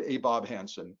permitted a Bob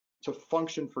Hansen to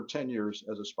function for 10 years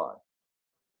as a spy.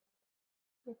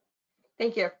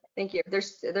 Thank you. Thank you.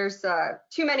 There's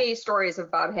too many stories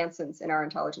of Bob Hansens in our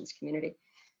intelligence community.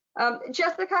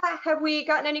 Jessica, have we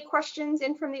gotten any questions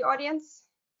in from the audience?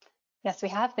 Yes, we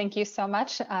have. Thank you so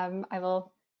much. I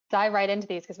will dive right into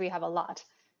these because we have a lot.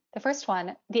 The first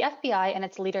one, the FBI and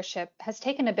its leadership has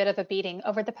taken a bit of a beating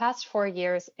over the past 4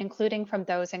 years, including from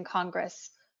those in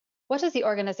Congress. What does the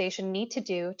organization need to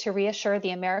do to reassure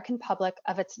the American public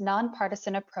of its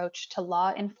nonpartisan approach to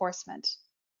law enforcement?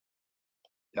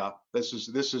 Yeah, this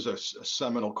is a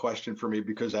seminal question for me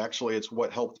because actually it's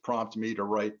what helped prompt me to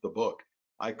write the book.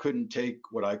 I couldn't take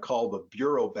what I call the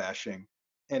bureau bashing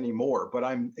anymore, but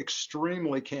I'm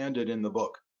extremely candid in the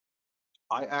book.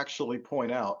 I actually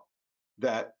point out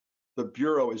that the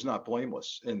Bureau is not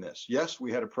blameless in this. Yes,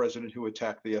 we had a president who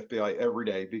attacked the FBI every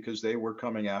day because they were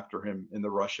coming after him in the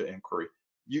Russia inquiry.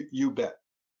 You bet.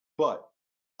 But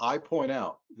I point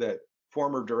out that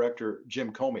former director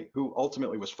Jim Comey, who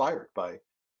ultimately was fired by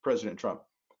President Trump,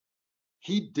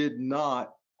 he did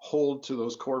not hold to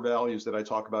those core values that I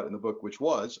talk about in the book, which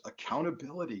was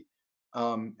accountability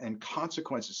and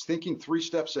consequences, thinking 3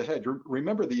 steps ahead.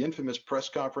 Remember the infamous press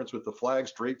conference with the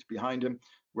flags draped behind him,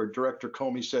 where Director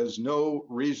Comey says no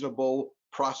reasonable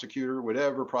prosecutor would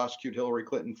ever prosecute Hillary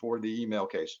Clinton for the email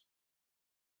case.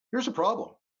 Here's a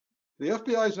problem. The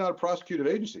FBI is not a prosecutive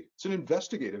agency. It's an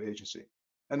investigative agency.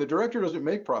 And the director doesn't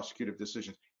make prosecutive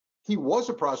decisions. He was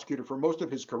a prosecutor for most of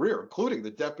his career, including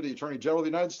the Deputy Attorney General of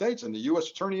the United States and the U.S.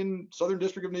 Attorney in Southern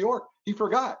District of New York. He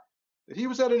forgot that he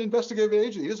was at an investigative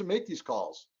agency. He doesn't make these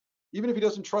calls. Even if he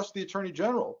doesn't trust the Attorney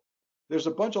General, there's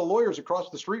a bunch of lawyers across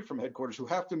the street from headquarters who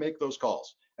have to make those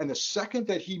calls. And the second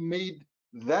that he made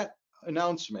that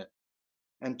announcement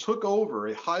and took over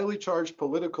a highly charged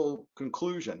political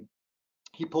conclusion,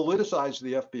 he politicized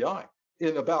the FBI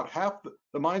in about half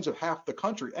the minds of half the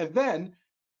country. And then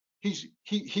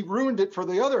he ruined it for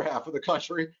the other half of the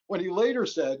country when he later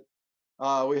said,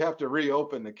 we have to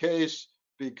reopen the case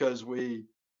because we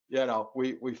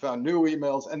found new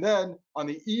emails. And then on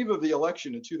the eve of the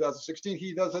election in 2016,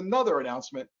 he does another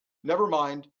announcement. Never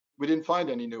mind, we didn't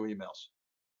find any new emails.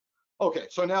 Okay,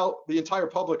 so now the entire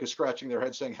public is scratching their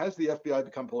head saying, has the FBI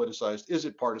become politicized? Is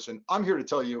it partisan? I'm here to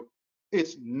tell you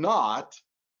it's not,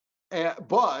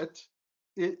 but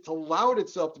it's allowed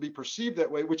itself to be perceived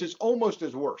that way, which is almost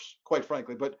as worse, quite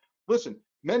frankly. But listen,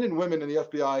 men and women in the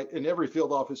FBI, in every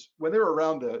field office, when they're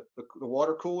around the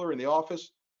water cooler in the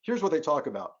office, here's what they talk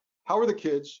about. How are the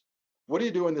kids? What are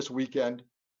you doing this weekend?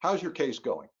 How's your case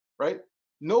going, right?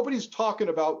 Nobody's talking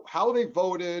about how they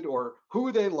voted or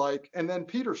who they like. And then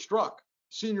Peter Strzok,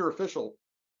 senior official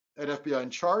at FBI in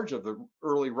charge of the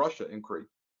early Russia inquiry,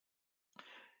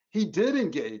 he did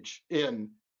engage in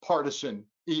partisan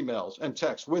emails and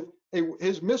texts with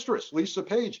his mistress, Lisa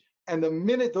Page. And the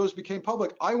minute those became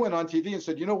public, I went on TV and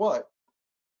said, you know what?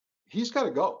 He's got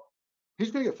to go.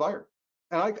 He's going to get fired.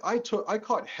 And I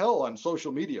caught hell on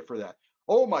social media for that.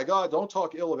 Oh my God, don't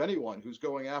talk ill of anyone who's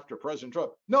going after President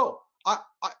Trump. No,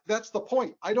 that's the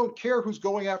point. I don't care who's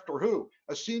going after who.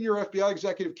 A senior FBI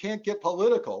executive can't get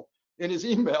political in his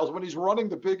emails when he's running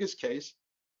the biggest case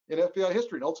in FBI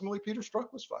history. And ultimately, Peter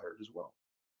Strzok was fired as well.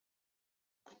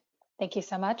 Thank you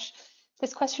so much.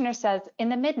 This questioner says, in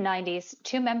the mid-90s,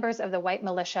 2 members of the white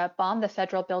militia bombed the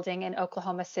federal building in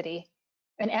Oklahoma City.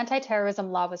 An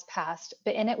anti-terrorism law was passed,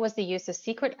 but in it was the use of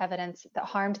secret evidence that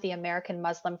harmed the American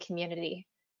Muslim community.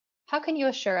 How can you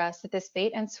assure us that this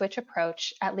bait and switch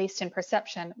approach, at least in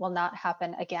perception, will not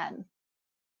happen again?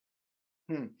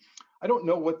 I don't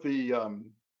know what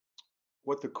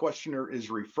the questioner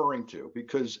is referring to,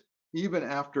 because even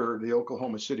after the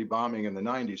Oklahoma City bombing in the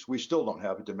 90s, we still don't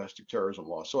have a domestic terrorism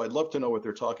law. So I'd love to know what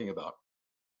they're talking about.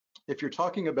 If you're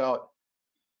talking about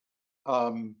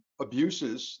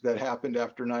abuses that happened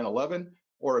after 9/11,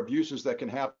 or abuses that can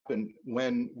happen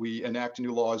when we enact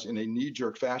new laws in a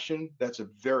knee-jerk fashion, that's a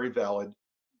very valid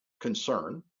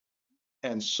concern.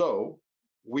 And so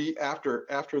we, after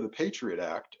the Patriot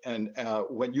Act, and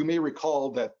when you may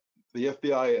recall that the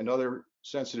FBI and other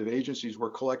sensitive agencies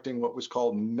were collecting what was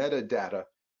called metadata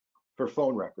for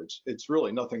phone records. It's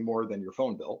really nothing more than your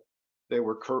phone bill. They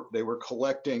were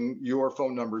collecting your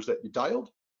phone numbers that you dialed,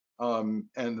 and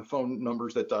the phone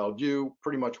numbers that dialed you,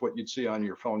 pretty much what you'd see on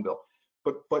your phone bill.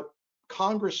 But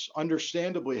Congress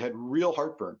understandably had real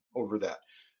heartburn over that.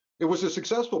 It was a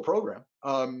successful program.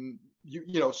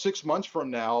 6 months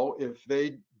from now, if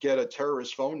they get a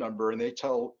terrorist phone number and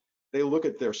they look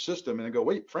at their system and they go,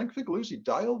 wait, Frank Figliuzzi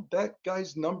dialed that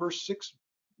guy's number 6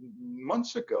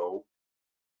 months ago.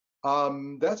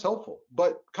 That's helpful.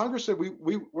 But Congress said,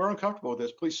 we're uncomfortable with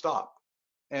this, please stop.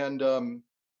 And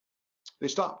they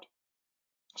stopped.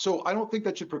 So I don't think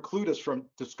that should preclude us from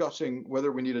discussing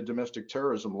whether we need a domestic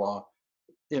terrorism law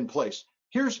in place.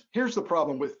 Here's the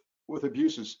problem with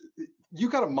abuses. You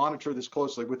got to monitor this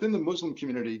closely. Within the Muslim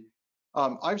community,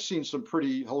 I've seen some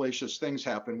pretty hellacious things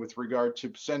happen with regard to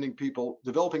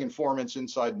developing informants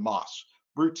inside mosques,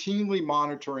 routinely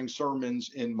monitoring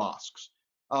sermons in mosques.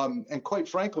 And quite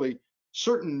frankly,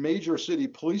 certain major city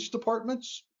police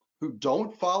departments who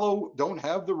don't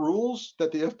have the rules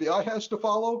that the FBI has to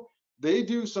follow, they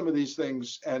do some of these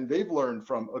things, and they've learned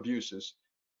from abuses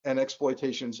and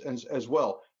exploitations as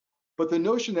well. But the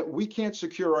notion that we can't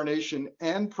secure our nation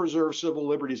and preserve civil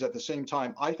liberties at the same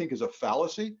time, I think is a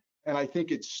fallacy. And I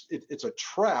think it's a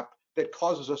trap that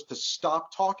causes us to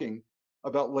stop talking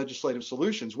about legislative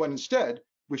solutions, when instead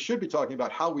we should be talking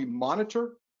about how we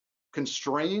monitor,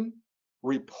 constrain,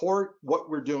 report what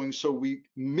we're doing so we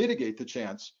mitigate the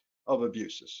chance of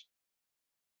abuses.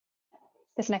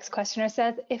 This next questioner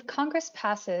says, if Congress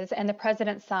passes and the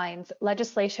president signs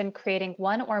legislation creating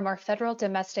 1 or more federal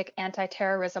domestic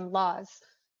anti-terrorism laws,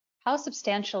 how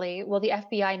substantially will the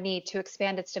FBI need to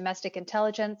expand its domestic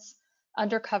intelligence,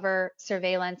 undercover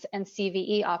surveillance, and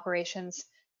CVE operations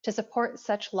to support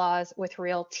such laws with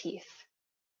real teeth?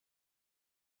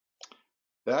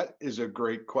 That is a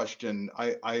great question.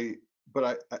 I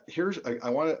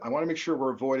want to make sure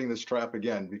we're avoiding this trap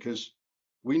again, because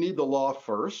we need the law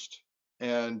first,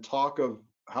 and talk of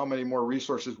how many more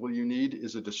resources will you need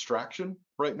is a distraction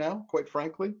right now, quite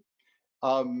frankly.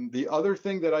 The other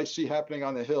thing that I see happening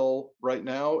on the Hill right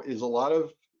now is a lot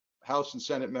of House and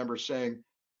Senate members saying,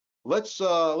 let's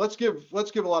give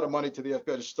a lot of money to the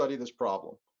FBI to study this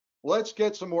problem. Let's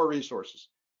get some more resources.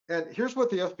 And here's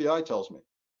what the FBI tells me.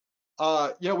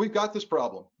 We've got this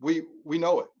problem. We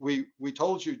know it. We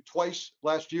told you twice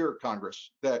last year, Congress,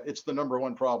 that it's the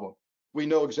 #1 problem. We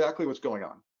know exactly what's going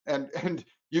on. And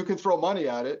you can throw money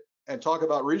at it and talk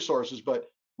about resources,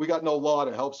 but we got no law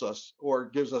that helps us or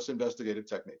gives us investigative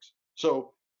techniques.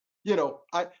 So,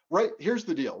 here's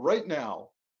the deal. Right now,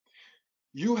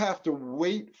 you have to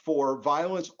wait for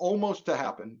violence almost to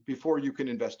happen before you can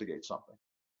investigate something.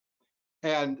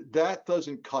 And that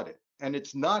doesn't cut it. And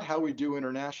it's not how we do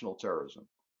international terrorism.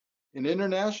 In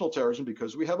international terrorism,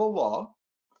 because we have a law,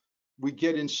 we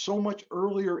get in so much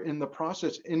earlier in the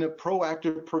process in a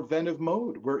proactive preventive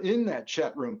mode. We're in that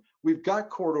chat room. We've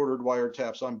got court-ordered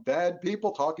wiretaps on bad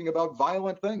people talking about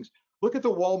violent things. Look at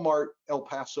the Walmart El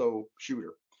Paso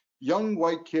shooter. Young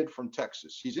white kid from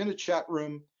Texas. He's in a chat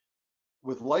room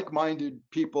with like-minded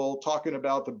people talking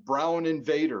about the brown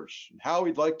invaders, and how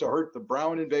he'd like to hurt the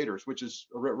brown invaders, which is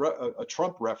a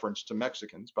Trump reference to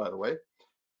Mexicans, by the way.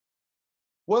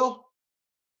 Well,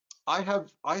 I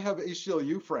have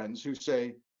ACLU friends who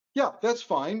say, yeah, that's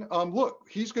fine. Look,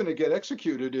 he's going to get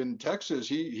executed in Texas.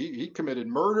 He committed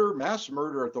murder, mass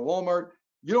murder at the Walmart.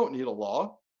 You don't need a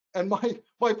law. And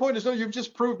my point is, no, you've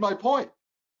just proved my point.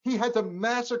 He had to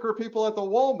massacre people at the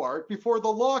Walmart before the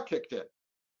law kicked in,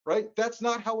 right? That's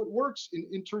not how it works in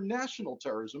international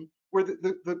terrorism, where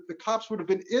the cops would have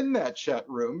been in that chat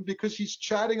room because he's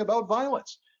chatting about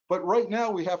violence. But right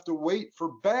now we have to wait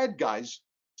for bad guys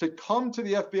to come to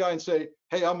the FBI and say,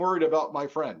 hey, I'm worried about my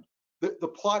friend. The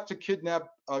plot to kidnap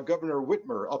Governor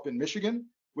Whitmer up in Michigan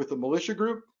with a militia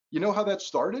group, you know how that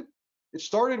started? It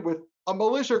started with a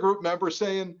militia group member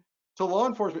saying to law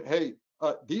enforcement, hey,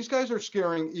 these guys are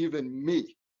scaring even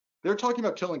me. They're talking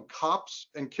about killing cops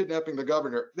and kidnapping the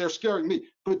governor. They're scaring me.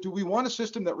 But do we want a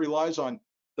system that relies on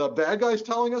the bad guys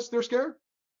telling us they're scared?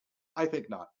 I think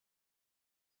not.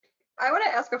 I want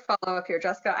to ask a follow-up here,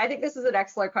 Jessica. I think this is an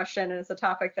excellent question, and it's a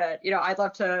topic that, I'd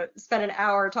love to spend an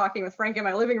hour talking with Frank in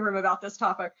my living room about this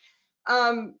topic.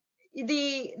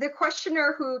 The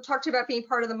questioner who talked about being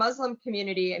part of the Muslim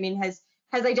community, I mean, has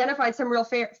identified some real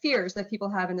fears that people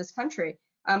have in this country.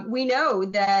 We know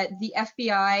that the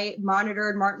FBI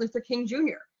monitored Martin Luther King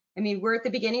Jr. I mean, we're at the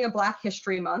beginning of Black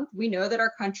History Month. We know that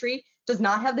our country does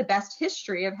not have the best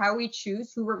history of how we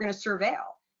choose who we're going to surveil.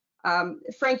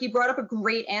 Frank, you brought up a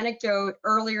great anecdote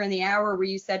earlier in the hour where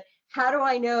you said, how do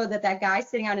I know that that guy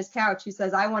sitting on his couch who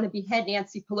says, I want to behead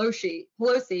Nancy Pelosi,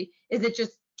 is it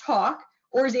just talk,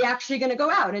 or is he actually going to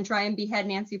go out and try and behead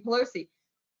Nancy Pelosi?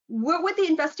 What would the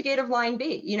investigative line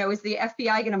be? Is the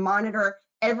FBI going to monitor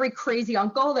every crazy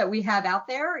uncle that we have out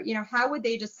there? How would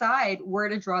they decide where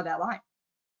to draw that line?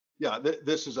 Yeah,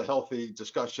 this is a healthy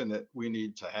discussion that we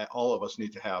need to have, all of us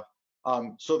need to have.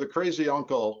 So the crazy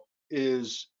uncle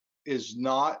is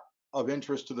not of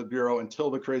interest to the Bureau until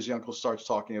the crazy uncle starts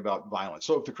talking about violence.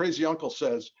 So if the crazy uncle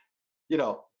says,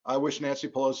 I wish Nancy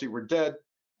Pelosi were dead,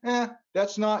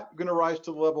 that's not going to rise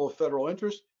to the level of federal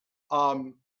interest.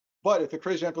 But if the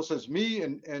crazy uncle says, me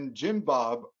and Jim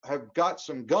Bob have got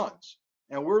some guns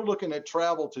and we're looking at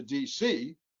travel to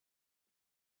DC,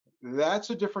 that's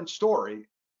a different story.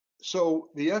 So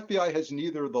the FBI has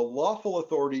neither the lawful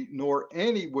authority nor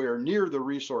anywhere near the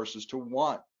resources to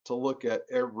want to look at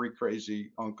every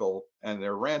crazy uncle and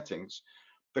their rantings.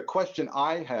 The question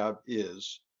I have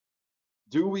is,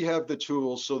 do we have the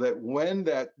tools so that when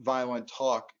that violent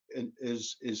talk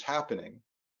is happening,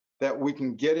 that we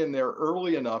can get in there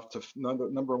early enough to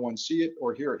number one, see it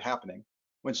or hear it happening?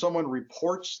 When someone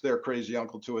reports their crazy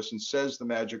uncle to us and says the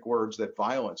magic words that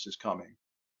violence is coming,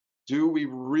 do we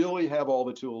really have all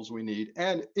the tools we need?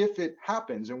 And if it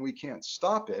happens and we can't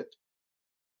stop it,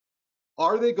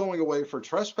 are they going away for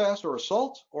trespass or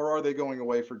assault, or are they going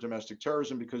away for domestic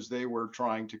terrorism because they were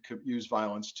trying to use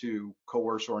violence to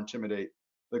coerce or intimidate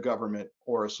the government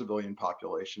or a civilian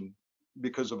population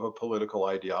because of a political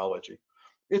ideology?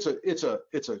 It's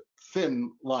a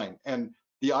thin line, and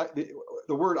the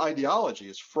word ideology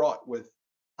is fraught with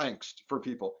angst for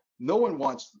people. No one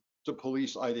wants to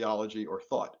police ideology or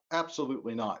thought,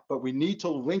 absolutely not. But we need to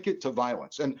link it to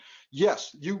violence. And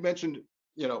yes, you mentioned,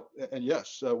 and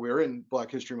yes, we're in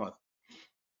Black History Month.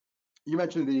 You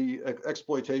mentioned the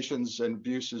exploitations and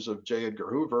abuses of J. Edgar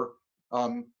Hoover,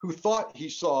 who thought he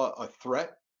saw a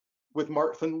threat with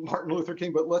Martin Luther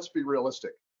King, but let's be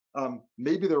realistic.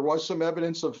 Maybe there was some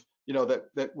evidence of,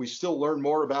 that we still learn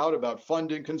more about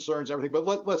funding concerns, everything,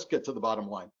 but let's get to the bottom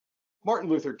line.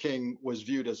 Martin Luther King was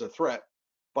viewed as a threat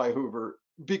by Hoover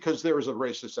because there is a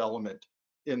racist element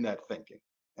in that thinking.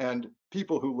 And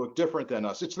people who look different than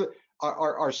us,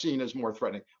 are seen as more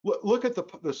threatening. Look at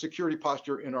the security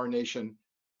posture in our nation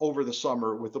over the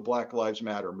summer with the Black Lives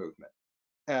Matter movement.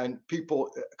 And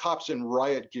cops in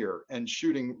riot gear and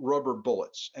shooting rubber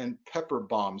bullets and pepper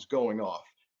bombs going off,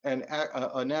 and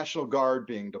a National Guard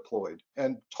being deployed,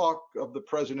 and talk of the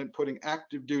president putting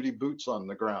active duty boots on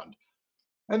the ground.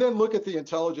 And then look at the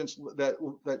intelligence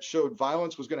that showed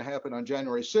violence was going to happen on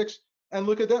January 6th, and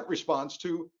look at that response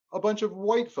to a bunch of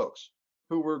white folks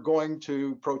who were going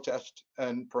to protest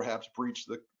and perhaps breach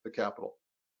the Capitol.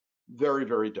 Very,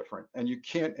 very different. And you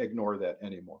can't ignore that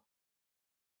anymore.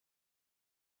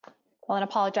 Well, and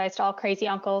apologize to all crazy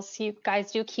uncles. You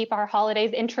guys do keep our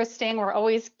holidays interesting. We're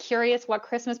always curious what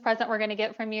Christmas present we're going to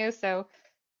get from you. So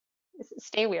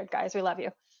stay weird, guys. We love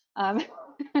you.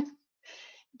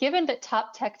 Given that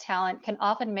top tech talent can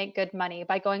often make good money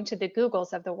by going to the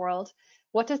Googles of the world,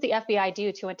 what does the FBI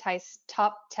do to entice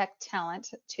top tech talent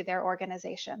to their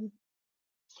organization?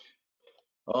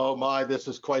 Oh my, this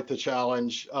is quite the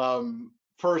challenge.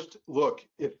 First, look,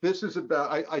 if this is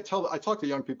about, I talk to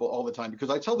young people all the time because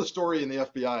I tell the story in the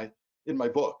FBI in my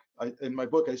book. In my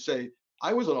book, I say,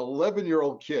 I was an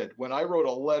 11-year-old kid when I wrote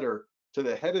a letter to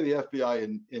the head of the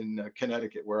FBI in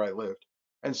Connecticut, where I lived,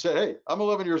 and said, hey, I'm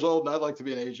 11 years old and I'd like to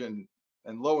be an agent.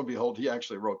 And lo and behold, he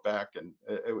actually wrote back, and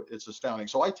it's astounding.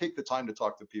 So I take the time to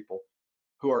talk to people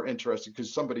who are interested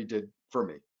because somebody did for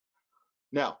me.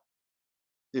 Now,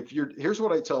 here's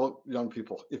what I tell young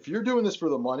people: if you're doing this for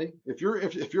the money, if you're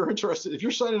interested, if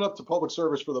you're signing up to public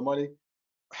service for the money,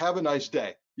 have a nice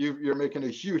day. You're making a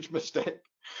huge mistake.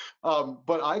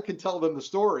 But I can tell them the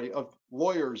story of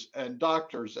lawyers and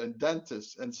doctors and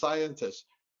dentists and scientists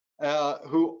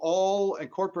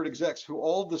and corporate execs who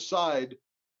all decide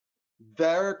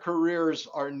their careers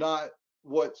are not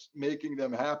what's making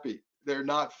them happy. They're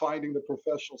not finding the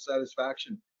professional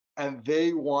satisfaction, and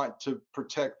they want to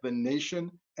protect the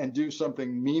nation and do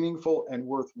something meaningful and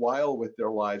worthwhile with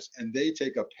their lives. And they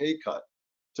take a pay cut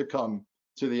to come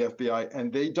to the FBI,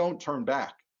 and they don't turn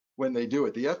back when they do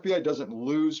it. The FBI doesn't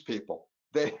lose people.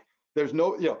 There's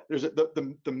no, there's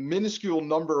the minuscule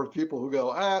number of people who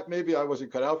go, maybe I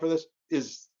wasn't cut out for this,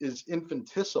 is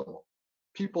infinitesimal.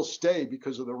 People stay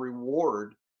because of the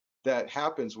reward that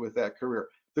happens with that career.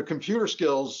 The computer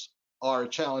skills are a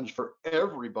challenge for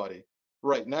everybody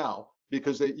right now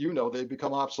because they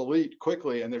become obsolete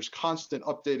quickly, and there's constant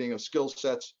updating of skill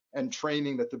sets and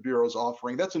training that the Bureau is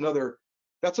offering. That's another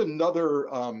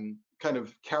kind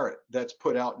of carrot that's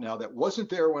put out now that wasn't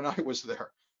there when I was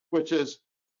there, which is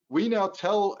we now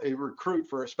tell a recruit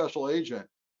for a special agent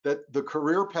that the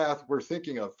career path we're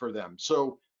thinking of for them.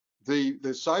 So the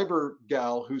cyber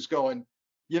gal who's going,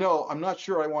 I'm not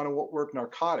sure I want to work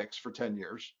narcotics for 10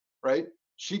 years, right?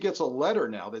 She gets a letter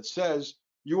now that says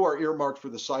you are earmarked for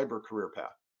the cyber career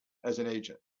path as an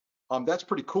agent. That's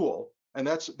pretty cool. And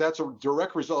that's a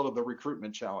direct result of the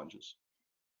recruitment challenges.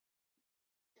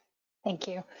 Thank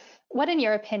you. What, in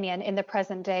your opinion, in the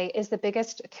present day is the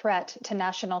biggest threat to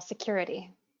national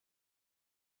security?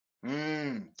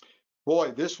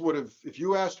 Boy, if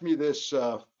you asked me this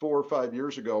 4 or 5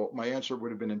 years ago, my answer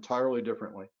would have been entirely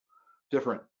different.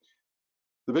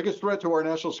 The biggest threat to our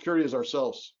national security is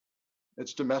ourselves.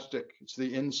 It's domestic. It's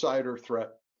the insider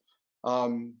threat.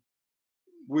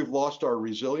 We've lost our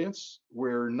resilience.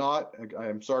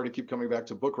 I'm sorry to keep coming back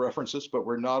to book references, but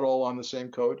we're not all on the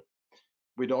same code.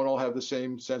 We don't all have the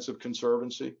same sense of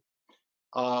conservancy.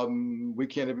 We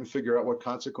can't even figure out what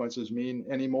consequences mean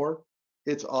anymore.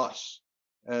 It's us.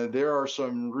 And there are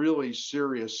some really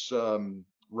serious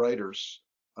writers,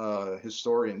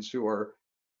 historians who are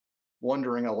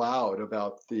wondering aloud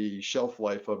about the shelf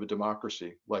life of a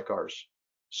democracy like ours.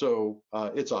 So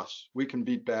it's us. We can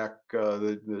beat back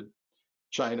the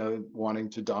China wanting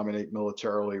to dominate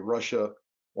militarily, Russia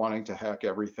wanting to hack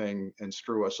everything and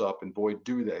screw us up, and boy,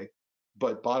 do they.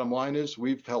 But bottom line is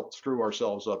we've helped screw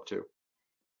ourselves up too.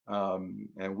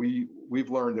 And we've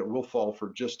learned that we'll fall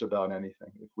for just about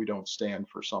anything if we don't stand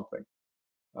for something.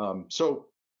 So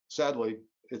sadly,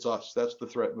 it's us. That's the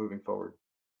threat moving forward.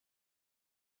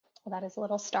 Well, that is a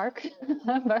little stark,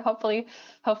 but hopefully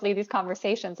these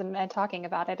conversations and talking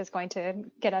about it is going to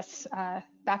get us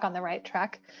back on the right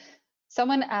track.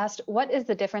 Someone asked, what is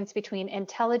the difference between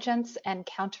intelligence and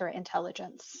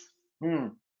counterintelligence?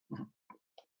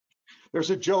 There's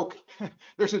a joke in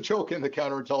the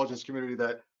counterintelligence community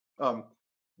that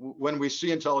when we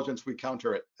see intelligence, we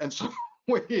counter it. And so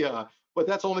but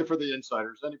that's only for the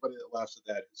insiders. Anybody that laughs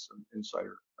at that is an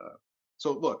insider.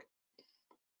 So look,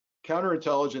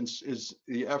 counterintelligence is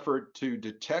the effort to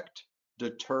detect,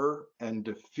 deter, and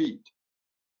defeat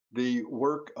the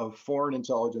work of foreign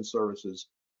intelligence services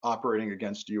operating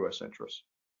against US interests.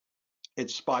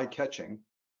 It's spy catching,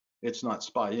 it's not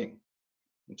spying.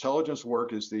 Intelligence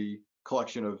work is the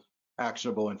collection of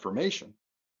actionable information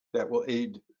that will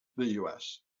aid the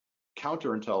US.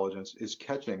 Counterintelligence is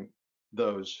catching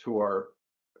those who are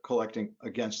collecting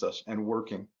against us and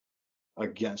working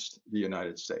against the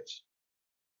United States.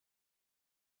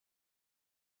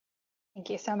 Thank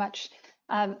you so much.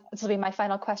 This will be my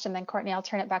final question, then Cortney, I'll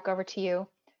turn it back over to you.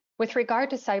 With regard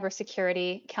to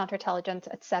cybersecurity, counterintelligence,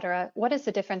 et cetera, what is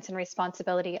the difference in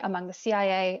responsibility among the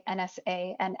CIA,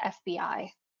 NSA, and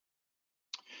FBI?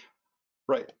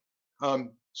 Right.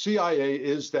 CIA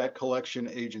is that collection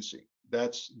agency.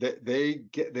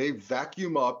 They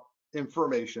vacuum up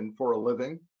information for a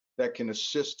living that can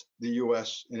assist the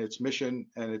US in its mission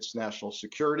and its national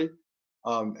security,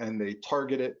 and they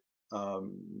target it.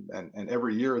 And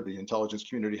every year, the intelligence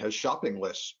community has shopping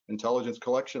lists, intelligence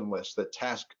collection lists that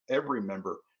task every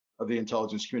member of the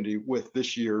intelligence community with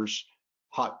this year's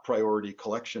hot priority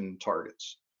collection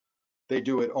targets. They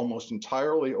do it almost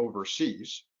entirely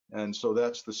overseas, and so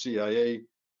that's the CIA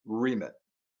remit.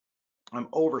 I'm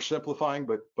oversimplifying,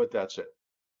 but that's it.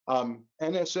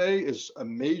 NSA is a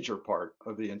major part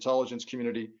of the intelligence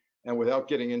community, and without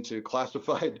getting into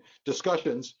classified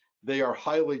discussions, they are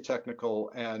highly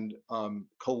technical and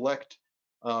collect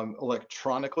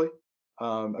electronically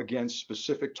against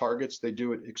specific targets. They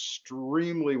do it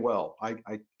extremely well.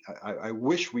 I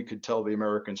wish we could tell the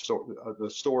American the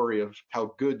story of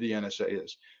how good the NSA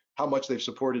is, how much they've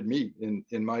supported me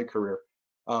in my career.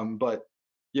 But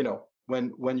you know,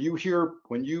 when you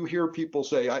hear people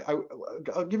say,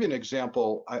 I'll give you an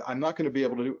example. I'm not going to be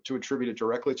able to attribute it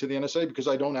directly to the NSA because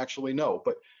I don't actually know.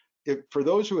 But for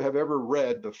those who have ever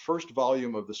read the first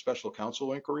volume of the Special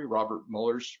Counsel Inquiry, Robert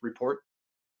Mueller's report,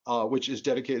 which is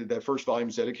dedicated, that first volume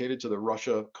is dedicated to the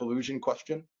Russia collusion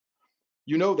question.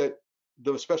 You know that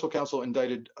the Special Counsel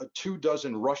indicted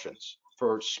 24 Russians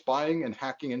for spying and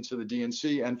hacking into the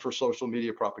DNC and for social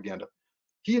media propaganda.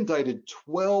 He indicted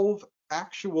 12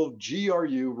 actual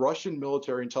GRU Russian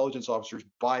military intelligence officers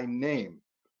by name.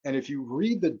 And if you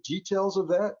read the details of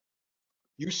that,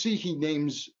 you see he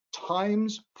names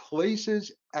times,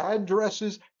 places,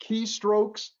 addresses,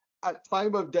 keystrokes, at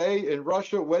time of day in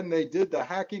Russia when they did the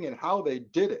hacking and how they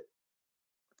did it.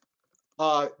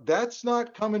 That's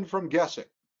not coming from guessing.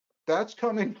 That's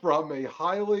coming from a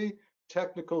highly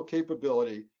technical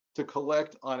capability to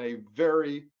collect on a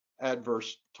very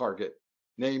adverse target.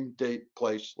 Name, date,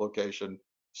 place, location,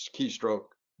 keystroke.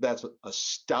 That's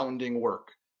astounding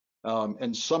work.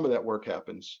 And some of that work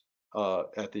happens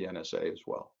at the NSA as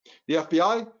well. The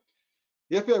FBI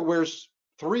wears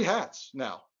 3 hats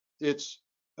now. It's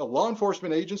a law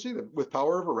enforcement agency with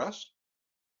power of arrest.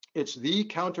 It's the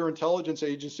counterintelligence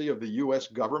agency of the US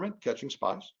government, catching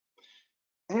spies.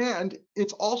 And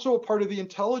it's also a part of the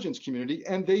intelligence community,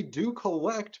 and they do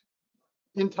collect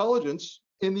intelligence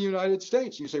in the United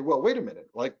States. You say, well, wait a minute,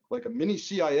 like a mini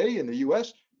CIA in the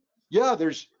US? Yeah,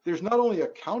 there's not only a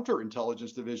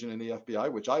counterintelligence division in the FBI,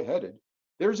 which I headed,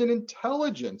 there's an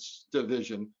intelligence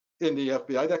division in the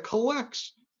FBI that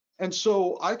collects. And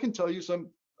so I can tell you some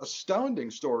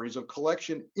astounding stories of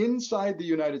collection inside the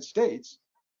United States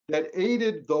that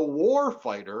aided the war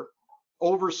fighter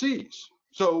overseas.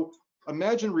 So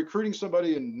imagine recruiting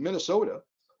somebody in Minnesota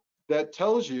that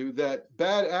tells you that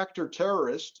bad actor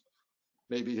terrorist,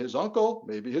 maybe his uncle,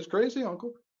 maybe his crazy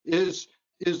uncle, is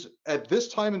at this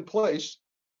time and place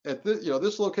at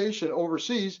this location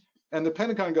overseas, and the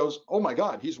Pentagon goes, oh my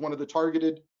God, he's one of the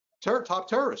targeted top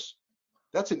terrorists.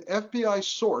 That's an FBI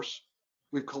source.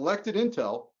 We've collected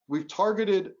intel. We've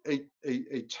targeted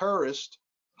a terrorist,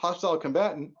 hostile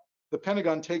combatant. The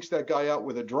Pentagon takes that guy out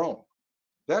with a drone.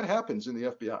 That happens in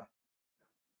the FBI.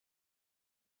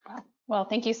 Well,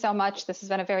 thank you so much. This has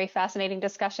been a very fascinating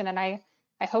discussion, and I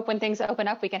hope when things open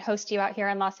up, we can host you out here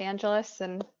in Los Angeles.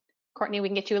 And Cortney, we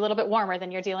can get you a little bit warmer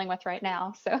than you're dealing with right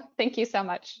now. So thank you so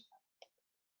much.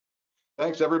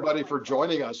 Thanks everybody for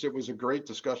joining us. It was a great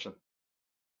discussion.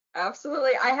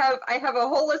 Absolutely. I have a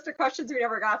whole list of questions we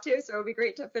never got to, so it would be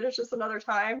great to finish this another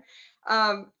time.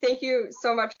 Thank you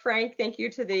so much, Frank. Thank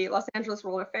you to the Los Angeles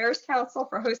World Affairs Council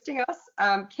for hosting us.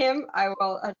 Kim, I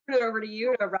will turn it over to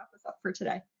you to wrap us up for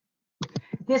today.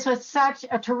 This was such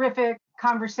a terrific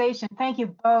conversation. Thank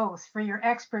you both for your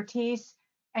expertise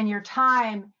and your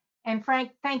time. And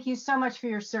Frank, thank you so much for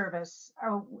your service.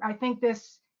 I think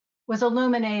this was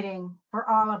illuminating for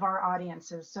all of our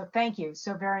audiences. So thank you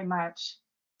so very much.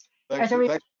 Thanks for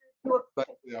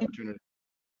the opportunity.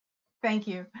 Thank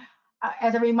you.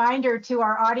 As a reminder to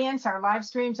our audience, our live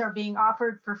streams are being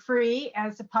offered for free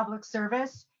as a public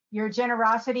service. Your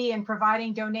generosity in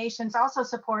providing donations also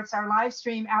supports our live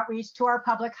stream outreach to our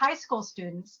public high school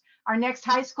students. Our next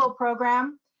high school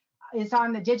program is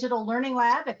on the Digital Learning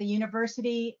Lab at the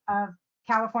University of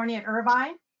California at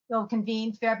Irvine. It will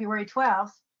convene February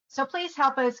 12th. So please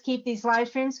help us keep these live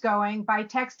streams going by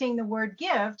texting the word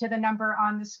GIVE to the number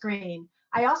on the screen.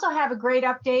 I also have a great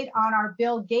update on our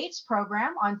Bill Gates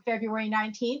program on February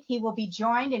 19th. He will be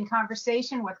joined in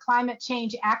conversation with climate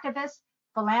change activist,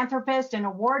 philanthropist, and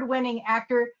award-winning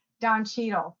actor Don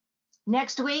Cheadle.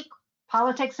 Next week,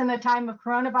 politics in the time of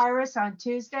coronavirus on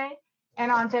Tuesday,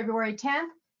 and on February 10th,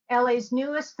 LA's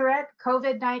newest threat,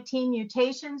 COVID-19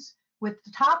 mutations, with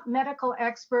top medical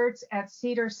experts at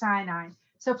Cedars-Sinai.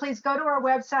 So please go to our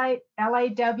website,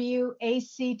 lawacth.org,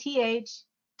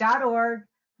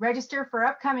 register for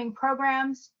upcoming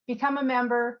programs, become a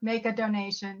member, make a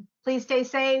donation. Please stay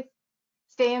safe,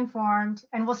 stay informed,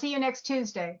 and we'll see you next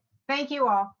Tuesday. Thank you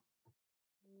all.